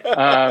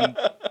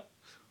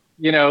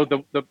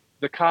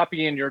the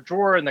copy in your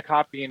drawer and the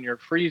copy in your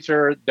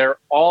freezer, they're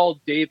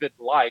all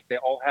David-like. They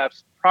all have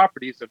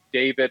properties of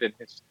David and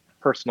his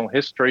personal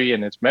history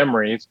and his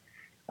memories.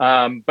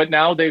 But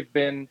now they've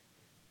been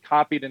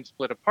copied and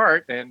split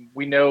apart. And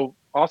we know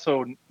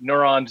also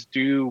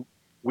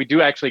we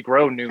do actually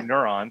grow new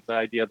neurons. The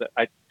idea that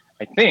I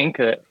think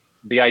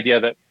the idea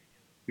that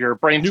your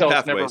brain New cells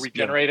pathways, never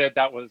regenerated,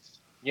 that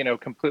was,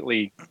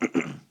 completely,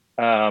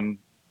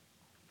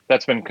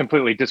 that's been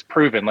completely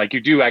disproven. Like, you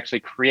do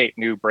actually create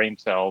new brain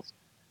cells.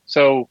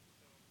 So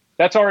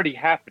that's already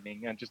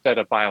happening, and just at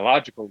a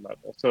biological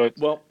level. So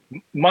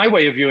my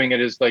way of viewing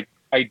it is like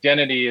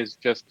identity is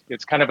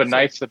it's kind of a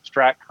nice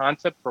abstract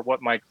concept for what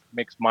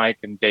makes Mike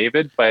and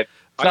David, but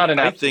it's not an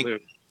absolute. I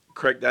think,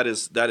 Craig, that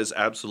is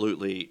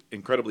absolutely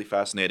incredibly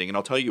fascinating, and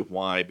I'll tell you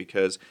why.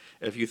 Because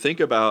if you think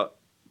about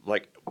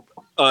like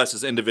us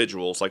as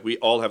individuals, like we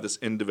all have this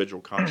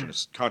individual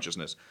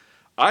consciousness.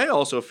 I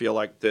also feel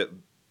like that,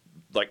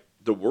 like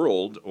the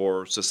world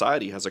or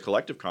society has a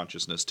collective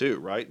consciousness too,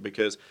 right?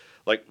 Because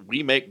like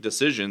we make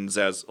decisions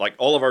as like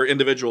all of our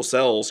individual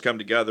cells come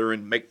together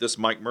and make this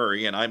Mike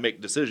Murray, and I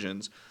make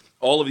decisions.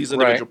 All of these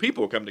individual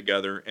people come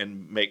together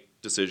and make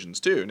decisions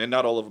too, and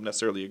not all of them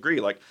necessarily agree.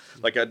 Like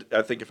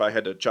I think if I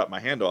had to chop my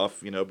hand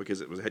off,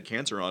 because it had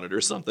cancer on it or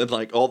something,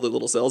 like all the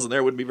little cells in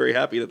there wouldn't be very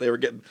happy that they were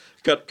getting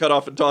cut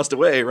off and tossed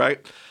away,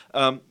 right?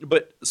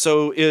 But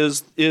so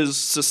is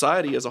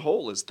society as a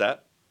whole? Is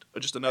that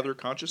just another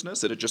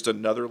consciousness? Is it just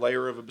another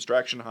layer of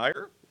abstraction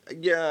higher?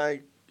 Yeah,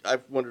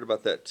 I've wondered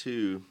about that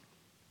too.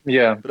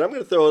 Yeah, but I'm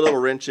going to throw a little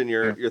wrench in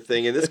your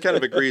thing, and this kind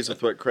of agrees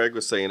with what Craig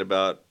was saying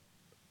about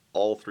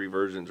all three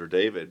versions are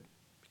David,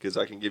 because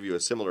I can give you a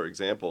similar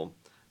example.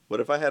 What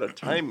if I had a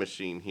time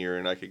machine here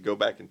and I could go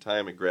back in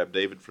time and grab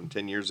David from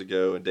 10 years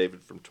ago and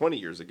David from 20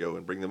 years ago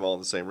and bring them all in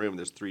the same room?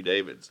 There's three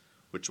Davids.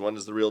 Which one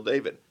is the real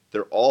David?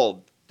 They're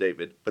all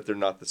David, but they're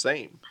not the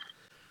same.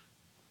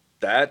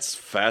 That's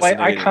fascinating.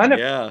 I kind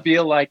of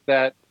feel like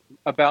that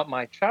about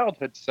my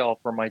childhood self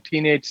or my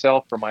teenage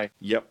self or my,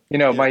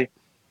 my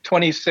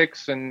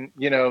 26 and,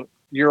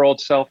 year old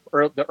self,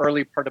 or the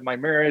early part of my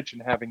marriage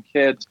and having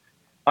kids.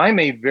 I'm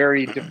a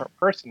very different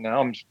person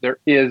now. There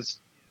is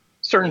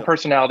certain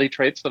personality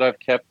traits that I've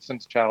kept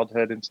since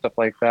childhood and stuff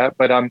like that.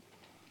 But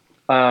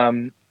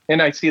and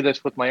I see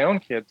this with my own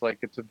kids. Like,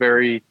 it's a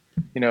very,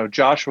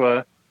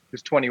 Joshua,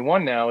 who's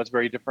 21 now, is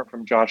very different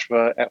from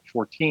Joshua at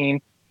 14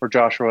 or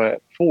Joshua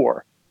at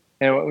 4.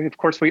 And of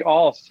course, we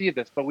all see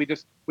this, but we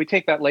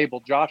take that label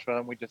Joshua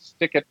and we just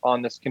stick it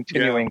on this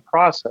continuing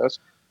process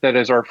that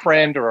is our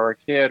friend or our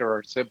kid or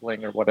our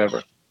sibling or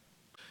whatever.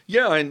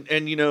 Yeah, and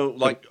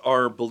like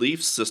our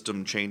belief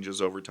system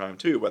changes over time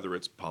too, whether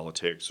it's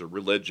politics or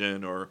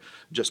religion or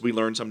just we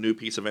learn some new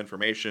piece of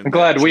information. I'm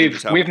glad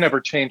we've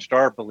never changed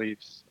our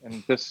beliefs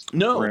in this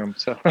room.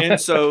 So. And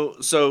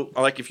so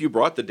like if you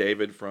brought the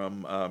David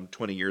from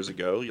 20 years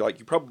ago,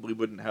 you probably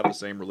wouldn't have the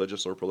same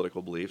religious or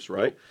political beliefs,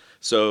 right?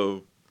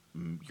 So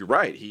you're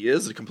right. He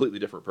is a completely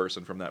different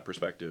person from that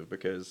perspective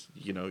because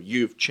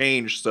you've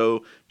changed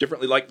so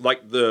differently. Like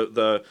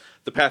the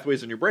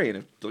pathways in your brain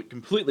have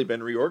completely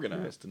been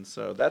reorganized, and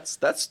so that's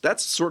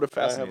sort of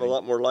fascinating. I have a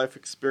lot more life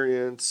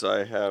experience.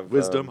 I have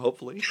wisdom,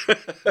 hopefully.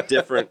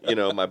 Different.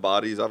 My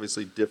body's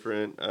obviously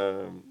different.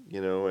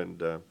 Things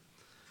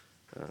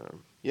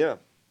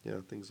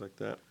like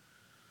that.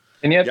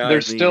 And yet,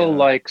 there's still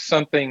like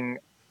something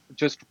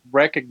just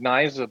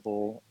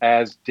recognizable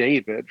as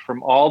David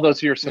from all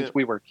those years since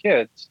we were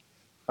kids.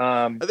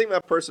 I think my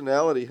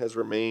personality has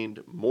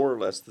remained more or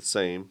less the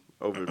same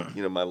over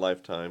my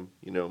lifetime.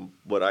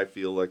 What I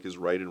feel like is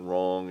right and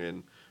wrong,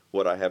 and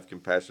what I have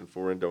compassion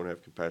for and don't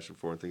have compassion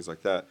for, and things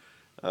like that.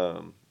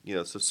 So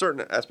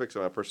certain aspects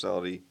of my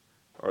personality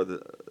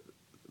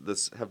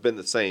have been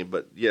the same,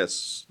 but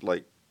yes,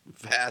 like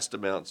vast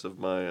amounts of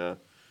my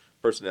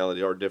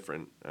personality are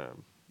different,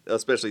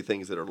 especially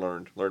things that are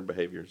learned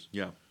behaviors.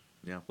 Yeah.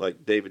 Yeah.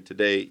 Like David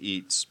today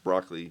eats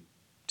broccoli.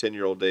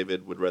 10-year-old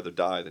David would rather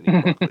die than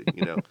eat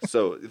broccoli,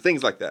 So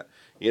things like that,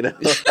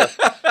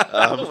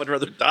 I would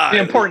rather die. The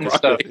important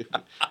stuff.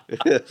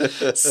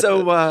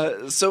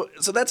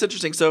 So that's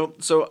interesting.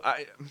 So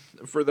I,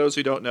 for those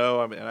who don't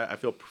know, I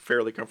feel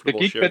fairly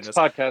comfortable sharing this.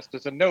 The Geekbits podcast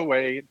is in no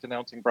way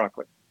denouncing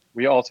broccoli.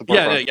 We all support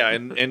broccoli. Yeah,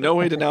 in no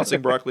way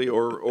denouncing broccoli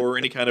or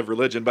any kind of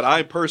religion. But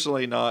I'm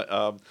personally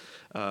not.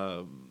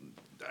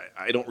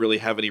 I don't really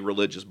have any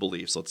religious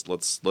beliefs.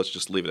 Let's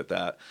just leave it at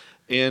that.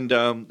 And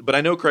but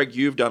I know, Craig,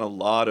 you've done a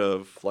lot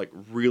of like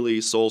really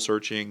soul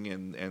searching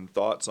and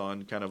thoughts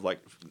on kind of like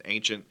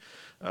ancient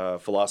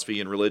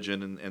philosophy and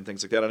religion and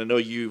things like that. And I know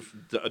you've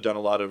done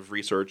a lot of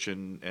research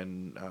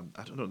and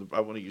I don't know. I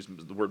want to use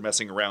the word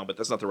messing around, but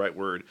that's not the right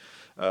word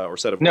or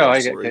set of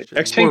words.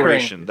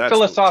 Exploration. That's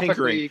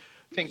philosophically.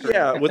 Tinkering.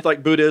 Yeah, with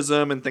like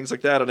Buddhism and things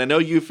like that. And I know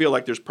you feel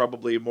like there's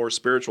probably a more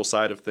spiritual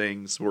side of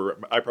things where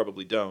I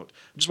probably don't.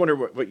 I just wonder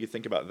what you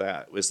think about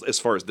that as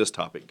far as this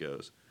topic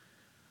goes.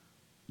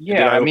 Yeah,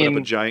 did I open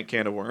up a giant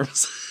can of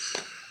worms?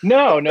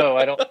 No,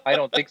 I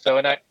don't think so.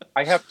 And I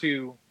have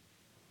to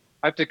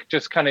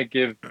just kind of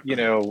give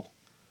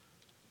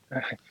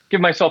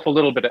myself a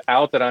little bit of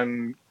out that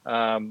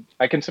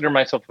I consider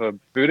myself a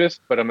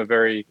Buddhist, but I'm a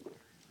very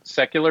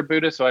secular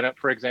Buddhist. So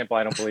for example,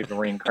 I don't believe in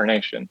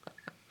reincarnation.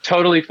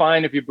 totally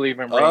fine if you believe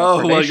in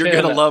reincarnation. Oh, well, you're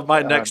going to love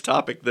my next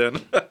topic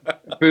then.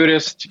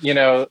 Buddhist,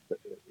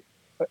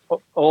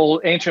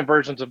 old ancient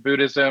versions of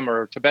Buddhism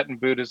or Tibetan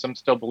Buddhism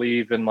still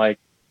believe in like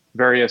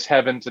various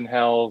heavens and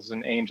hells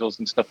and angels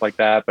and stuff like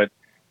that. But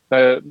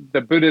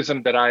the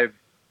Buddhism that I've,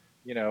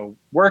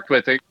 worked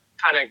with, it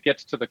kind of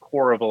gets to the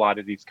core of a lot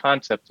of these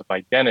concepts of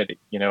identity.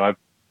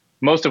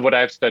 Most of what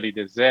I've studied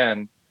is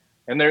Zen,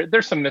 and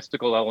there's some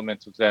mystical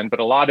elements of Zen, but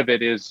a lot of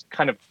it is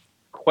kind of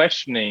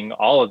questioning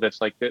all of this,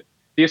 like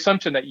the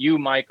assumption that you,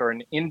 Mike, are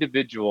an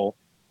individual,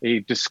 a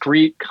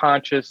discrete,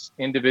 conscious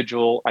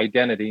individual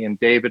identity, and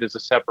David is a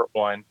separate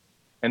one,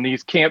 and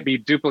these can't be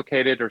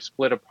duplicated or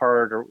split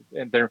apart,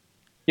 and they're,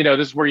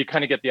 this is where you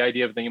kind of get the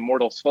idea of the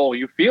immortal soul.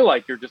 You feel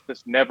like you're just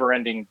this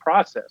never-ending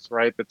process,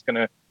 right? That's going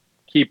to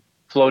keep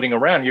floating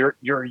around.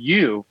 You're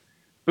you.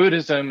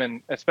 Buddhism,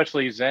 and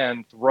especially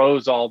Zen,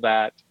 throws all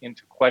that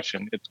into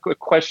question. It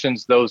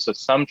questions those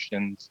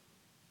assumptions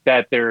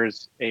that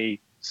there's a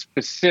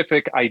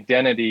specific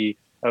identity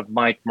of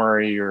Mike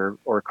Murray or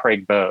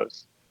Craig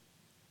Bowes.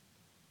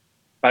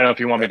 I don't know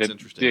if you want me to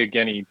dig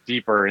any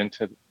deeper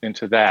into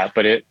that,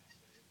 but it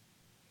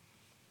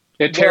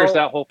tears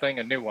that whole thing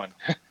a new one.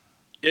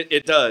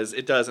 It does.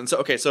 And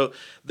so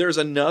there's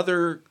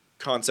another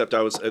concept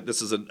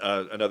this is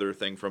another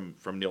thing from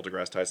Neil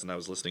deGrasse Tyson I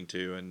was listening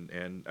to,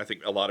 and I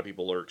think a lot of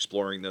people are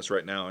exploring this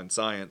right now in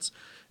science.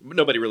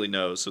 Nobody really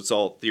knows, so it's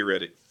all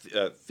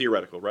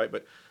theoretical, right?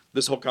 But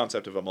this whole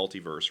concept of a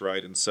multiverse,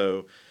 right? And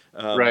so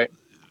right.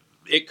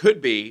 It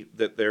could be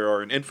that there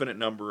are an infinite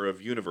number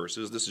of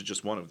universes. This is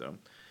just one of them,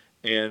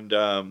 and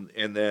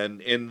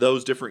then in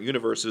those different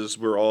universes,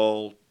 we're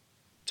all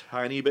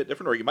tiny bit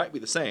different, or you might be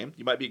the same.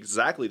 You might be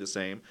exactly the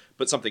same,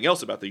 but something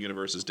else about the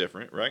universe is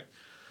different, right?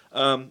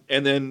 And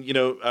then,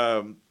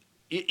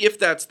 if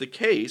that's the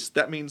case,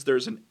 that means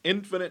there's an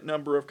infinite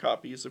number of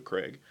copies of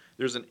Craig.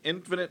 There's an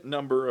infinite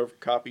number of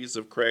copies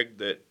of Craig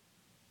that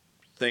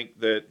think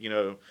that,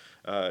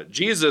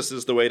 Jesus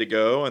is the way to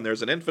go. And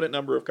there's an infinite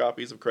number of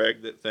copies of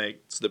Craig that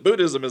thinks that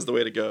Buddhism is the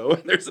way to go.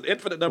 And there's an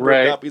infinite number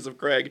of copies of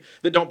Craig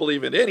that don't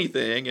believe in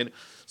anything. And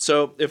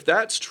so if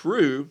that's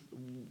true,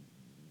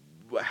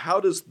 how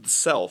does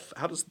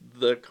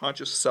the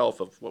conscious self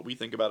of what we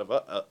think about of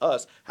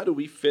us, how do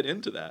we fit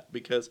into that?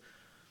 Because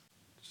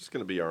it's just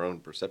going to be our own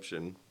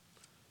perception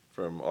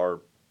from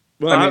our.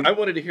 Well, I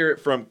wanted to hear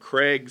it from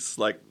Craig's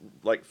like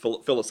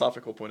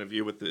philosophical point of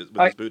view with his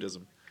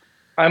Buddhism.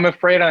 I'm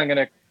afraid I'm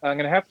gonna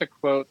have to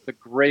quote the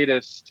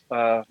greatest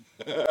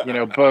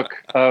book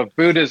of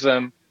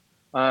Buddhism.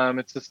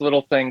 It's this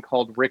little thing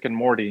called Rick and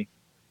Morty.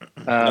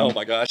 Oh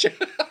my gosh.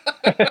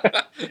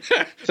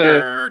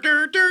 So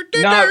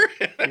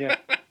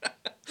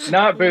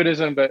not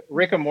Buddhism, but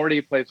Rick and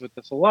Morty plays with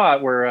this a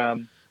lot, where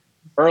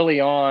early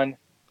on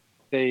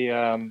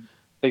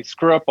they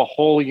screw up a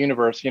whole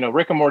universe.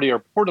 Rick and Morty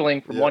are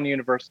portaling from one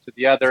universe to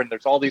the other, and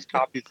there's all these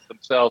copies of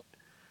themselves.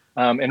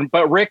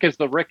 But Rick is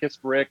the rickest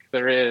Rick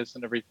there is,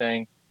 and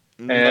everything.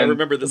 And I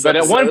remember this. But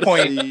episode. at one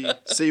point,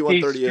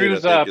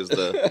 C-138 I think is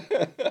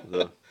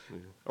the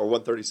or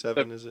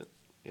 137 is it?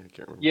 Yeah, I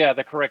can't remember. Yeah,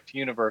 the correct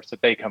universe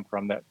that they come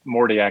from, that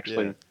Morty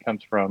actually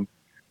comes from.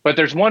 But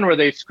there's one where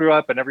they screw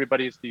up and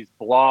everybody's these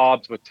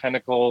blobs with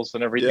tentacles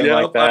and everything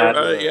like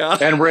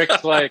that. And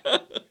Rick's like,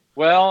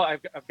 well,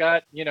 I've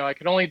got, I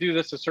can only do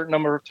this a certain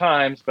number of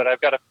times, but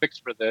I've got a fix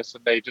for this.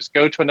 And they just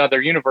go to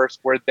another universe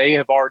where they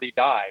have already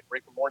died.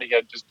 Rick and Morty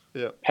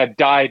had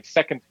died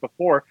seconds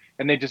before,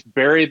 and they just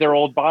buried their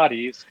old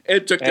bodies.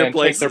 It took their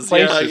places.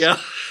 Yeah.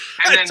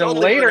 And then in a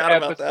later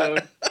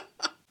episode,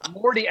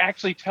 Morty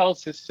actually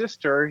tells his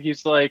sister,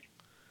 he's like,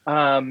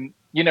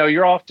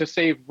 you're off to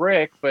save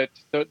Rick, but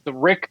the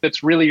Rick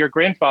that's really your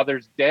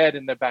grandfather's dead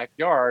in the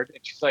backyard. And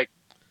she's like,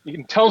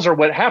 he tells her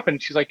what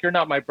happened. She's like, you're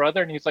not my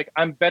brother. And he's like,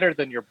 I'm better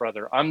than your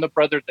brother. I'm the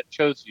brother that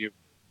chose you.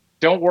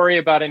 Don't worry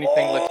about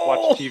anything. Let's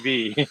watch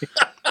TV.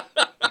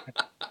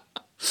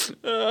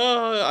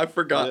 I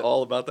forgot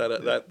all about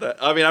that.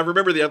 I mean, I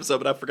remember the episode,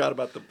 but I forgot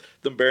about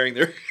them burying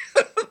their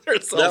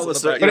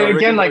cells. But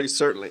again,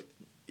 certainly,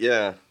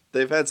 yeah.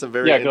 They've had some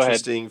very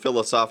interesting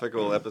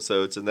philosophical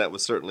episodes, and that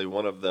was certainly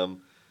one of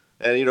them.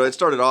 And, it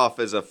started off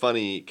as a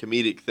funny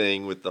comedic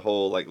thing with the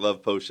whole,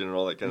 love potion and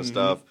all that kind of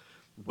stuff.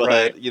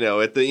 But,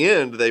 at the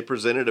end, they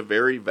presented a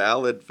very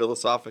valid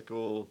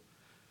philosophical,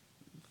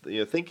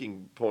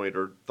 thinking point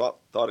or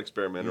thought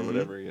experiment or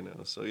whatever,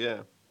 So,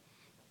 yeah.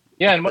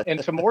 Yeah, and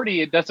to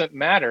Morty, it doesn't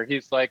matter.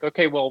 He's like,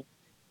 okay, well,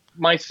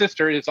 my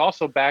sister is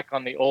also back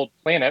on the old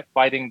planet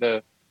fighting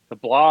the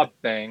blob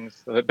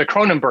things, the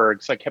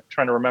Cronenbergs. I kept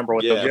trying to remember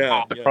what those are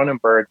called, the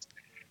Cronenbergs.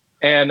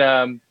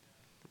 And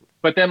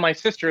but then my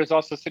sister is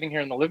also sitting here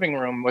in the living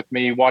room with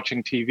me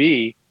watching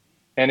TV,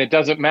 and it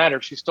doesn't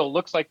matter. She still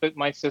looks like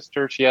my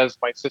sister. She has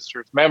my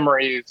sister's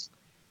memories.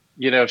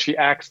 She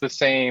acts the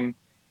same.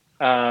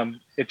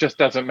 It just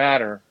doesn't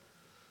matter.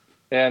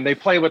 And they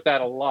play with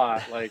that a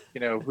lot,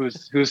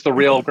 who's the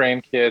real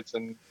grandkids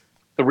and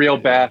the real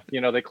Beth. They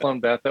cloned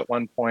Beth at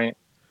one point.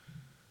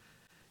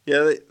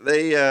 Yeah,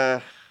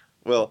 they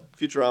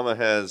Futurama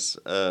has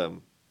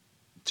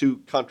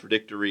two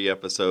contradictory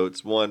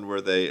episodes. One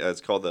where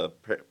it's called the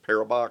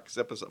Parabox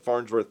episode,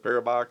 Farnsworth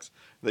Parabox.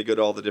 They go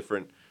to all the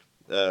different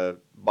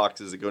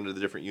boxes that go into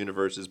the different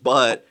universes.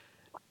 But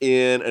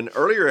in an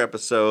earlier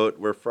episode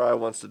where Fry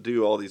wants to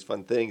do all these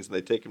fun things, and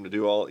they take him to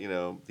do all,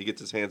 he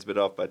gets his hands bit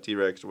off by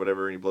T-Rex or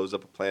whatever, and he blows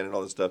up a planet and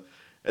all this stuff.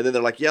 And then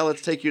they're like, yeah,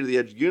 let's take you to the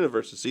edge of the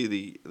universe to see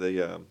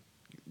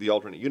the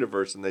alternate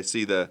universe. And they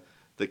see the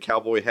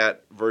cowboy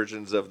hat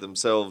versions of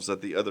themselves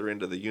at the other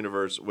end of the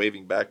universe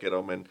waving back at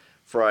them. And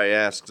Fry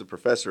asks the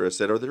professor, I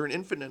said, are there an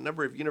infinite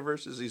number of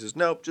universes? He says,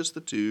 nope, just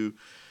the two.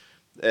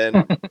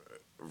 And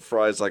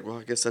Fry's like, well,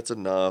 I guess that's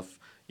enough.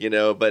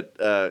 But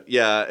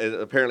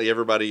apparently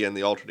everybody in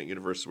the alternate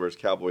universe wears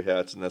cowboy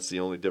hats, and that's the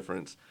only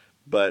difference.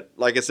 But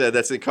like I said,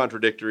 that's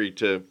contradictory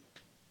to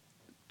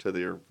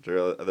the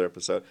other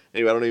episode.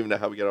 Anyway, I don't even know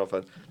how we got off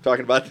on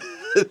talking about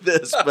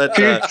this. But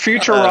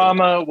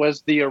Futurama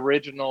was the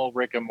original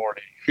Rick and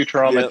Morty.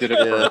 Futurama did it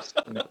first.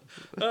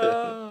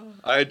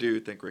 I do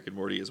think Rick and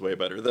Morty is way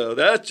better, though.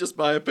 That's just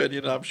my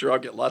opinion. I'm sure I'll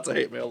get lots of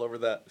hate mail over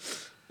that.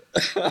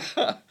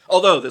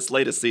 Although this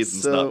latest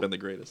season's not been the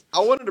greatest.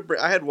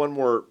 I had one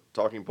more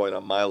talking point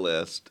on my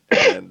list,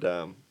 and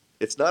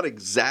it's not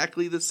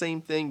exactly the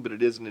same thing, but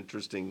it is an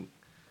interesting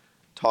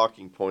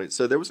talking point.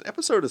 So there was an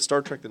episode of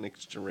Star Trek: The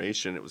Next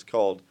Generation. It was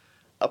called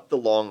Up the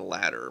Long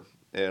Ladder,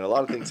 and a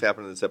lot of things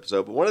happened in this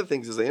episode. But one of the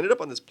things is they ended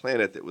up on this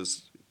planet that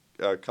was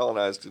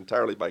colonized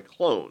entirely by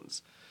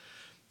clones.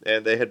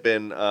 And they had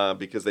been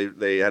because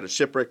they had a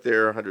shipwreck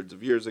there hundreds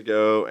of years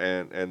ago,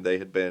 and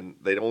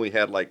they'd only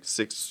had like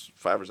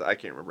 5 or I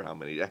can't remember how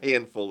many, a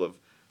handful of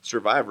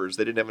survivors.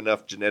 They didn't have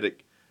enough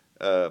genetic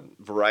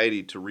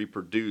variety to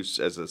reproduce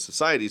as a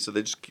society, so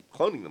they just keep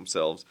cloning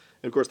themselves.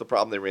 And of course, the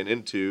problem they ran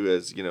into,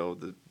 as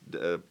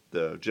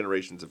the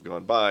generations have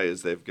gone by,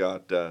 is they've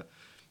got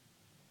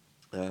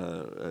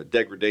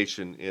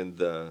degradation in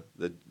the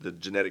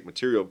genetic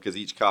material because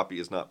each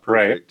copy is not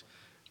perfect. Right.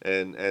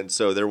 And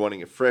so they're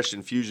wanting a fresh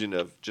infusion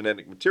of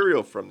genetic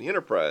material from the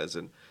Enterprise.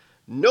 And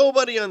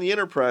nobody on the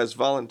Enterprise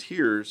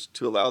volunteers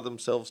to allow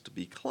themselves to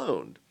be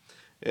cloned.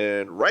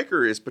 And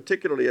Riker is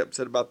particularly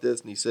upset about this.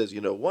 And he says,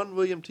 one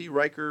William T.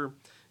 Riker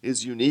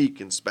is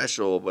unique and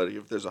special. But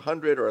if there's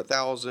 100 or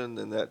 1,000,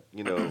 then that,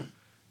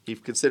 he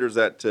considers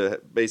that to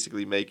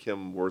basically make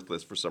him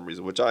worthless for some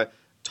reason, which I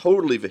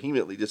totally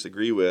vehemently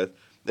disagree with.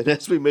 And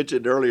as we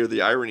mentioned earlier,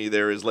 the irony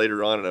there is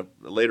later on in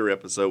a later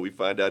episode, we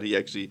find out he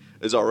actually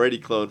is already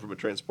cloned from a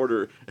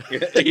transporter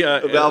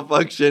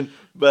malfunction.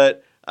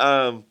 But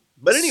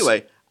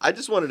anyway, I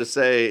just wanted to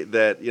say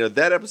that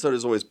that episode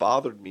has always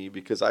bothered me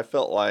because I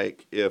felt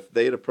like if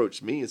they had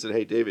approached me and said,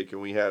 "Hey, David, can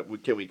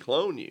we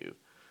clone you?"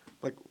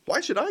 Like, why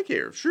should I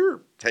care?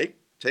 Sure, take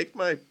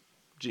my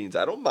genes.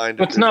 I don't mind.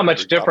 It's not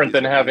much different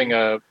than having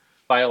a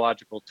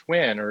biological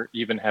twin or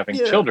even having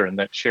children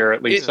that share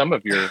at least some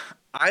of your.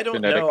 I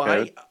don't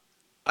know.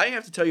 I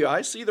have to tell you,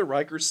 I see the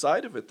Riker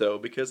side of it though,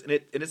 because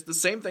it's the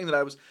same thing that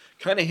I was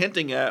kind of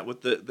hinting at with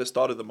this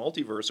thought of the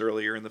multiverse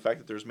earlier, and the fact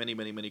that there's many,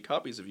 many, many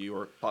copies of you,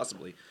 or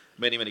possibly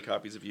many, many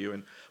copies of you.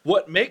 And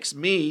what makes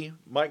me,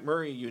 Mike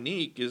Murray,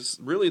 unique is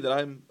really that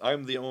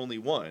I'm the only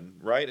one,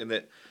 right? And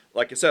that,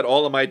 like I said,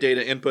 all of my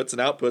data inputs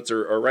and outputs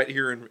are right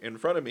here in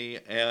front of me.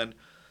 And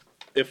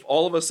if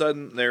all of a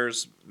sudden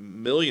there's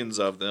millions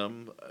of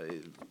them,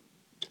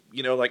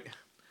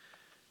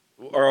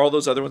 are all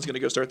those other ones going to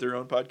go start their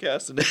own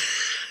podcast and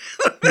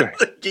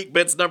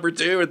Geekbits number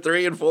 2 and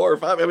 3 and 4 or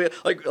 5? I mean,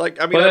 I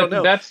don't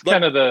know. That's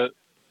kind of the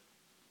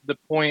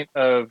point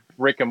of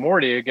Rick and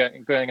Morty.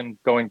 Again,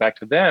 going back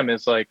to them,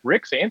 is like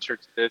Rick's answer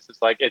to this is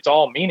like it's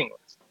all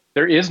meaningless.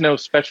 There is no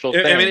special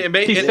thing. I mean, it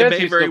may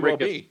very well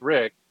be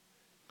Rick,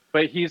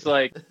 but he's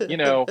like,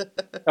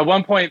 at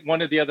one point,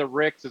 one of the other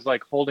Ricks is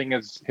like holding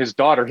his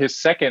daughter, his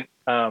second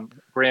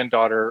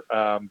granddaughter,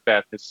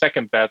 Beth, his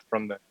second Beth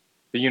from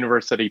the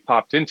universe that he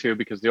popped into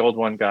because the old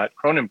one got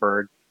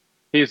Cronenberg.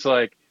 He's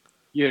like,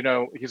 I'm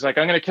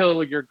going to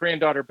kill your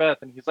granddaughter Beth,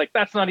 and he's like,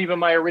 that's not even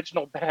my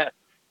original Beth.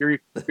 You're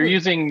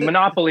using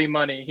Monopoly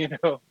money, and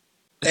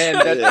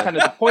that's kind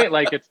of the point.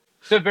 Like it's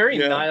a very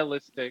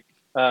nihilistic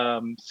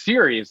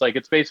series. Like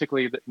it's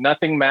basically that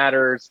nothing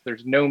matters.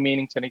 There's no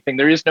meaning to anything.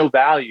 There is no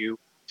value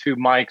to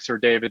Mike's or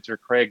David's or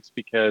Craig's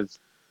because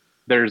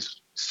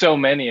there's so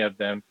many of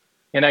them.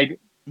 And if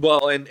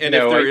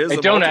there is a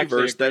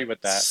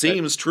multiverse, that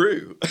seems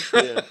true.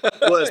 Yeah.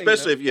 Well,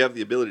 especially if you have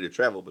the ability to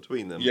travel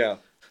between them. Yeah.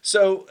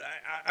 So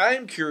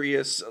I'm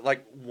curious,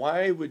 like,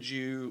 why would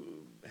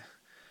you,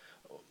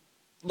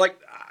 like,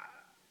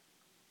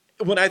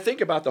 when I think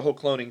about the whole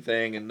cloning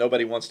thing and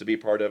nobody wants to be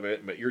part of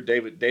it, but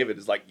David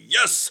is like,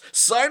 yes,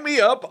 sign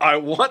me up. I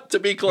want to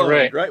be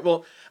cloned, right?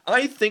 Well,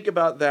 I think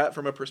about that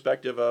from a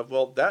perspective of,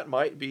 well, that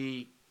might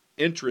be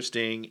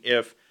interesting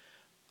if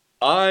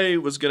I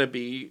was going to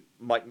be,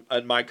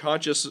 my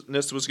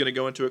consciousness was going to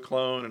go into a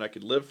clone and I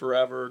could live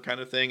forever kind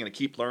of thing, and I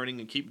keep learning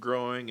and keep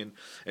growing and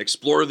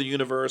explore the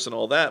universe and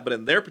all that. But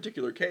in their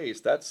particular case,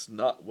 that's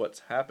not what's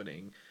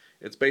happening.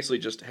 It's basically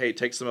just, hey,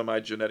 take some of my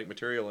genetic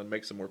material and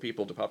make some more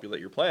people to populate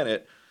your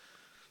planet.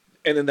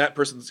 And then that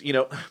person's,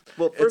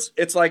 well, first,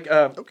 it's like,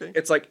 okay.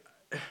 It's like,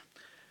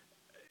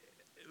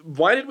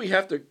 why did we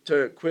have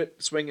to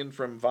quit swinging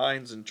from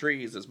vines and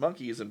trees as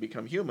monkeys and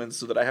become humans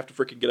so that I have to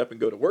freaking get up and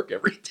go to work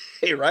every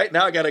day, right?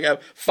 Now I got to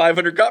have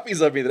 500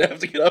 copies of me that I have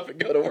to get up and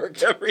go to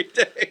work every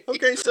day.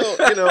 Okay,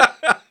 so,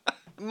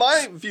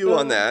 my view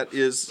on that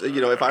is,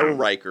 if I were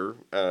Riker,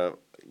 well,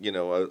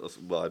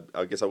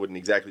 I guess I wouldn't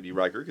exactly be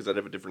Riker because I'd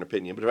have a different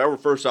opinion. But if I were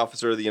first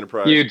officer of the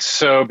Enterprise, you'd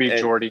so be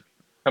Geordi.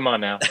 Come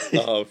on now.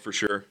 Oh, for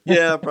sure.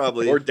 Yeah,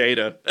 probably. Or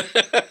Data.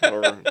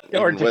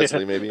 or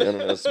Wesley, maybe. I don't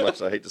know as much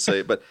as I hate to say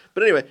it. But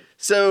anyway,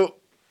 so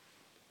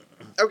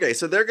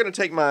they're going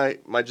to take my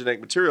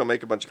genetic material,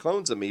 make a bunch of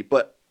clones of me,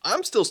 but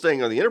I'm still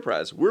staying on the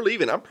Enterprise. We're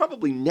leaving. I'm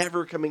probably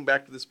never coming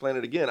back to this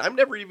planet again. I'm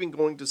never even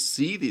going to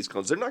see these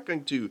clones. They're not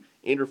going to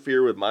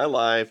interfere with my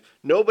life.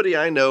 Nobody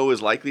I know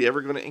is likely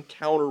ever going to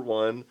encounter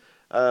one.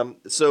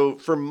 So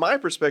from my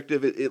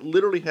perspective, it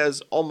literally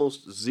has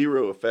almost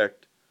zero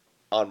effect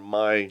on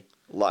my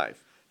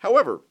life.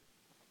 However,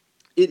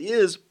 it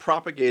is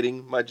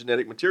propagating my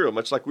genetic material,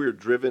 much like we were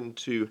driven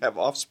to have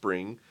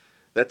offspring.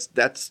 That's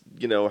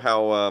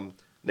how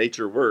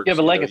nature works. You have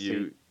a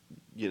legacy.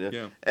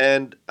 Yeah.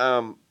 And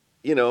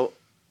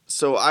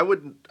so I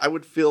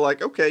would feel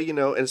like, okay, and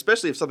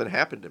especially if something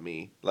happened to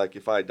me, like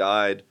if I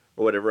died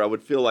or whatever, I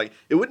would feel like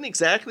it wouldn't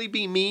exactly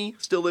be me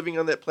still living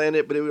on that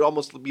planet, but it would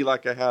almost be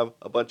like I have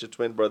a bunch of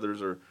twin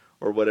brothers or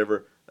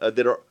whatever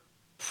that are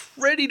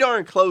pretty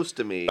darn close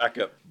to me.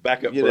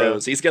 Backup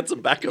bros. He's got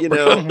some backup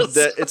bros.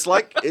 That it's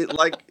like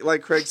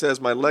Craig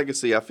says, my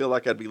legacy. I feel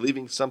like I'd be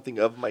leaving something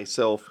of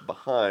myself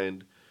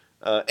behind.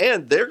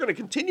 And they're going to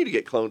continue to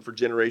get cloned for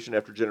generation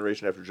after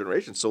generation after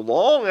generation. So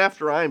long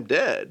after I'm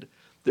dead,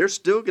 there's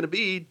still going to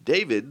be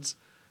Davids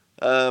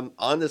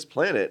on this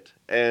planet,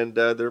 and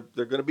they're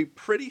going to be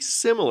pretty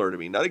similar to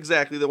me. Not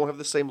exactly; they won't have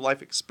the same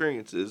life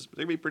experiences, but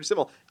they're going to be pretty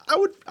similar.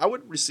 I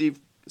would receive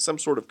some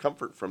sort of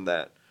comfort from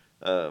that,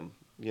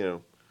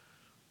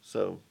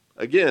 So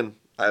again,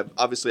 I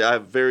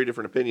have very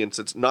different opinions.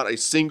 Since not a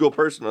single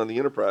person on the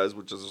Enterprise,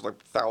 which is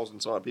like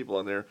thousands of people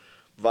on there,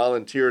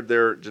 volunteered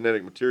their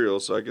genetic material,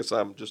 so I guess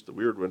I'm just the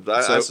weird one.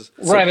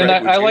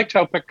 I liked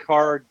how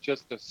Picard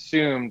just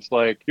assumed,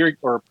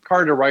 or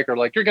Picard or Riker,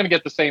 you're going to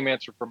get the same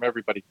answer from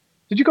everybody.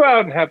 Did you go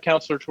out and have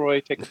Counselor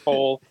Troy take a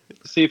poll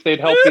to see if they'd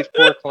help these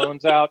poor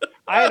clones out?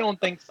 I don't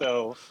think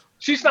so.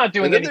 She's not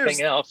doing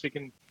anything else.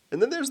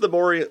 And then there's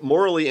the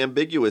morally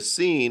ambiguous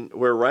scene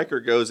where Riker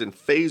goes and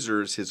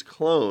phasers his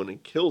clone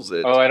and kills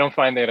it. Oh, I don't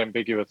find that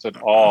ambiguous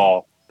at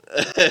all.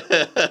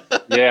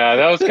 Yeah,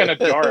 that was kind of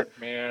dark,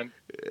 man.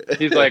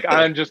 He's like,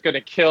 I'm just going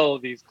to kill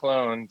these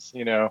clones,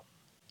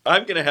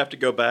 I'm going to have to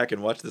go back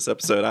and watch this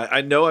episode.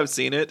 I know I've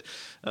seen it,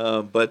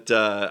 but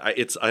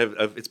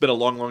it's been a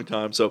long, long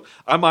time. So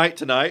I might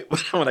tonight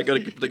when I go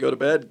to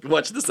bed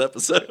watch this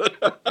episode.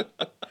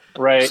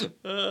 Right.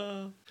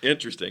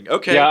 Interesting.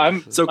 Okay. Yeah,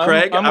 so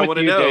Craig, I want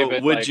to know,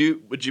 David, would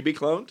you be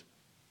cloned?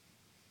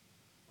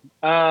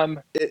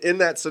 In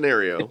that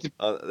scenario,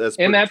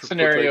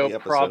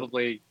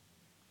 probably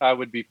I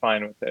would be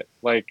fine with it.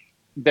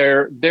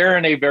 They're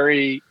in a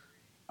very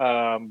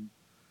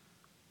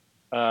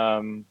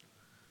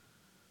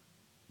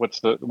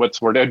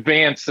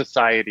advanced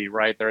society,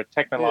 right? They're a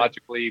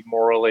technologically,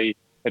 morally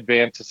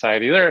advanced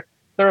society. They're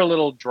a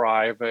little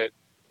dry, but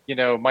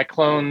my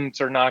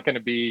clones are not going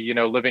to be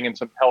living in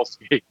some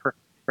hellscape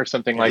or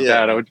something like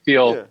that. I would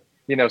feel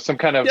some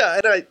kind of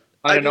and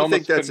I do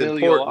think that's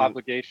important.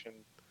 Obligation.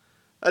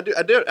 I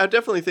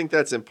definitely think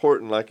that's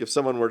important. Like if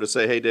someone were to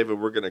say, "Hey, David,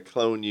 we're going to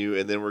clone you,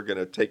 and then we're going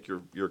to take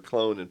your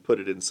clone and put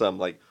it in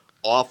some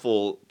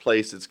awful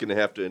place it's going to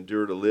have to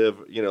endure to live,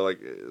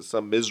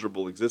 some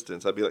miserable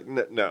existence," I'd be like,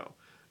 "No."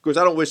 Of course,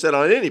 I don't wish that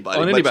on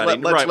anybody.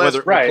 Much less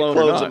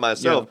clones of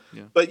myself.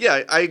 Yeah. But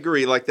yeah, I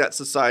agree. Like that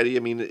society, I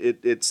mean,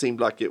 it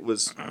seemed like it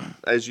was,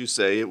 as you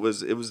say, it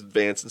was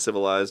advanced and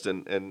civilized,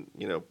 and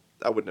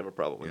I wouldn't have a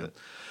problem with it.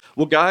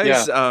 Well,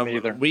 guys,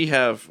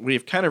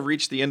 we've kind of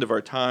reached the end of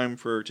our time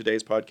for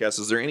today's podcast.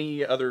 Is there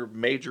any other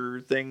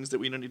major things that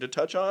we need to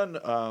touch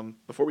on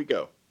before we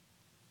go?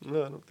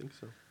 No, I don't think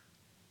so.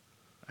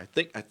 I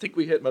think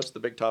we hit most of the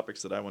big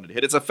topics that I wanted to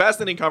hit. It's a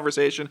fascinating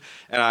conversation,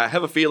 and I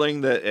have a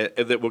feeling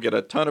that we'll get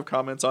a ton of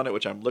comments on it,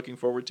 which I'm looking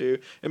forward to.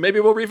 And maybe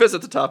we'll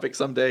revisit the topic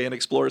someday and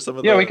explore some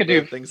of we could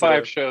do things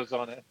 5 shows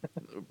on it.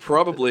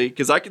 Probably,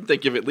 because I can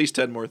think of at least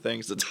 10 more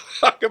things to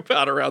talk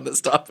about around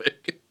this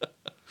topic.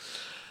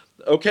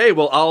 Okay,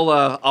 well,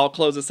 I'll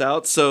close this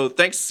out. So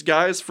thanks,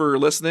 guys, for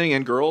listening,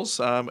 and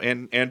girls,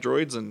 and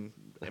androids, and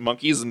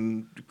monkeys,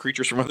 and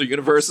creatures from other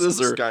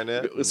universes, or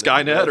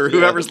Skynet, or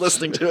whoever's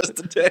listening to us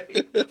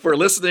today, for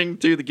listening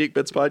to the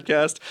Geekbits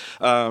podcast.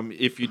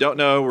 If you don't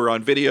know, we're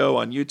on video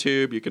on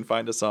YouTube. You can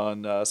find us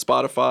on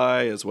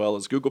Spotify, as well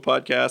as Google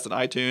Podcasts and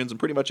iTunes, and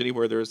pretty much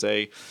anywhere there's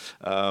a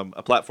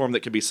platform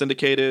that can be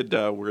syndicated.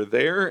 We're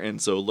there,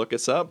 and so look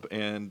us up,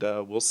 and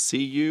we'll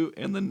see you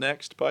in the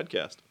next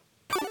podcast.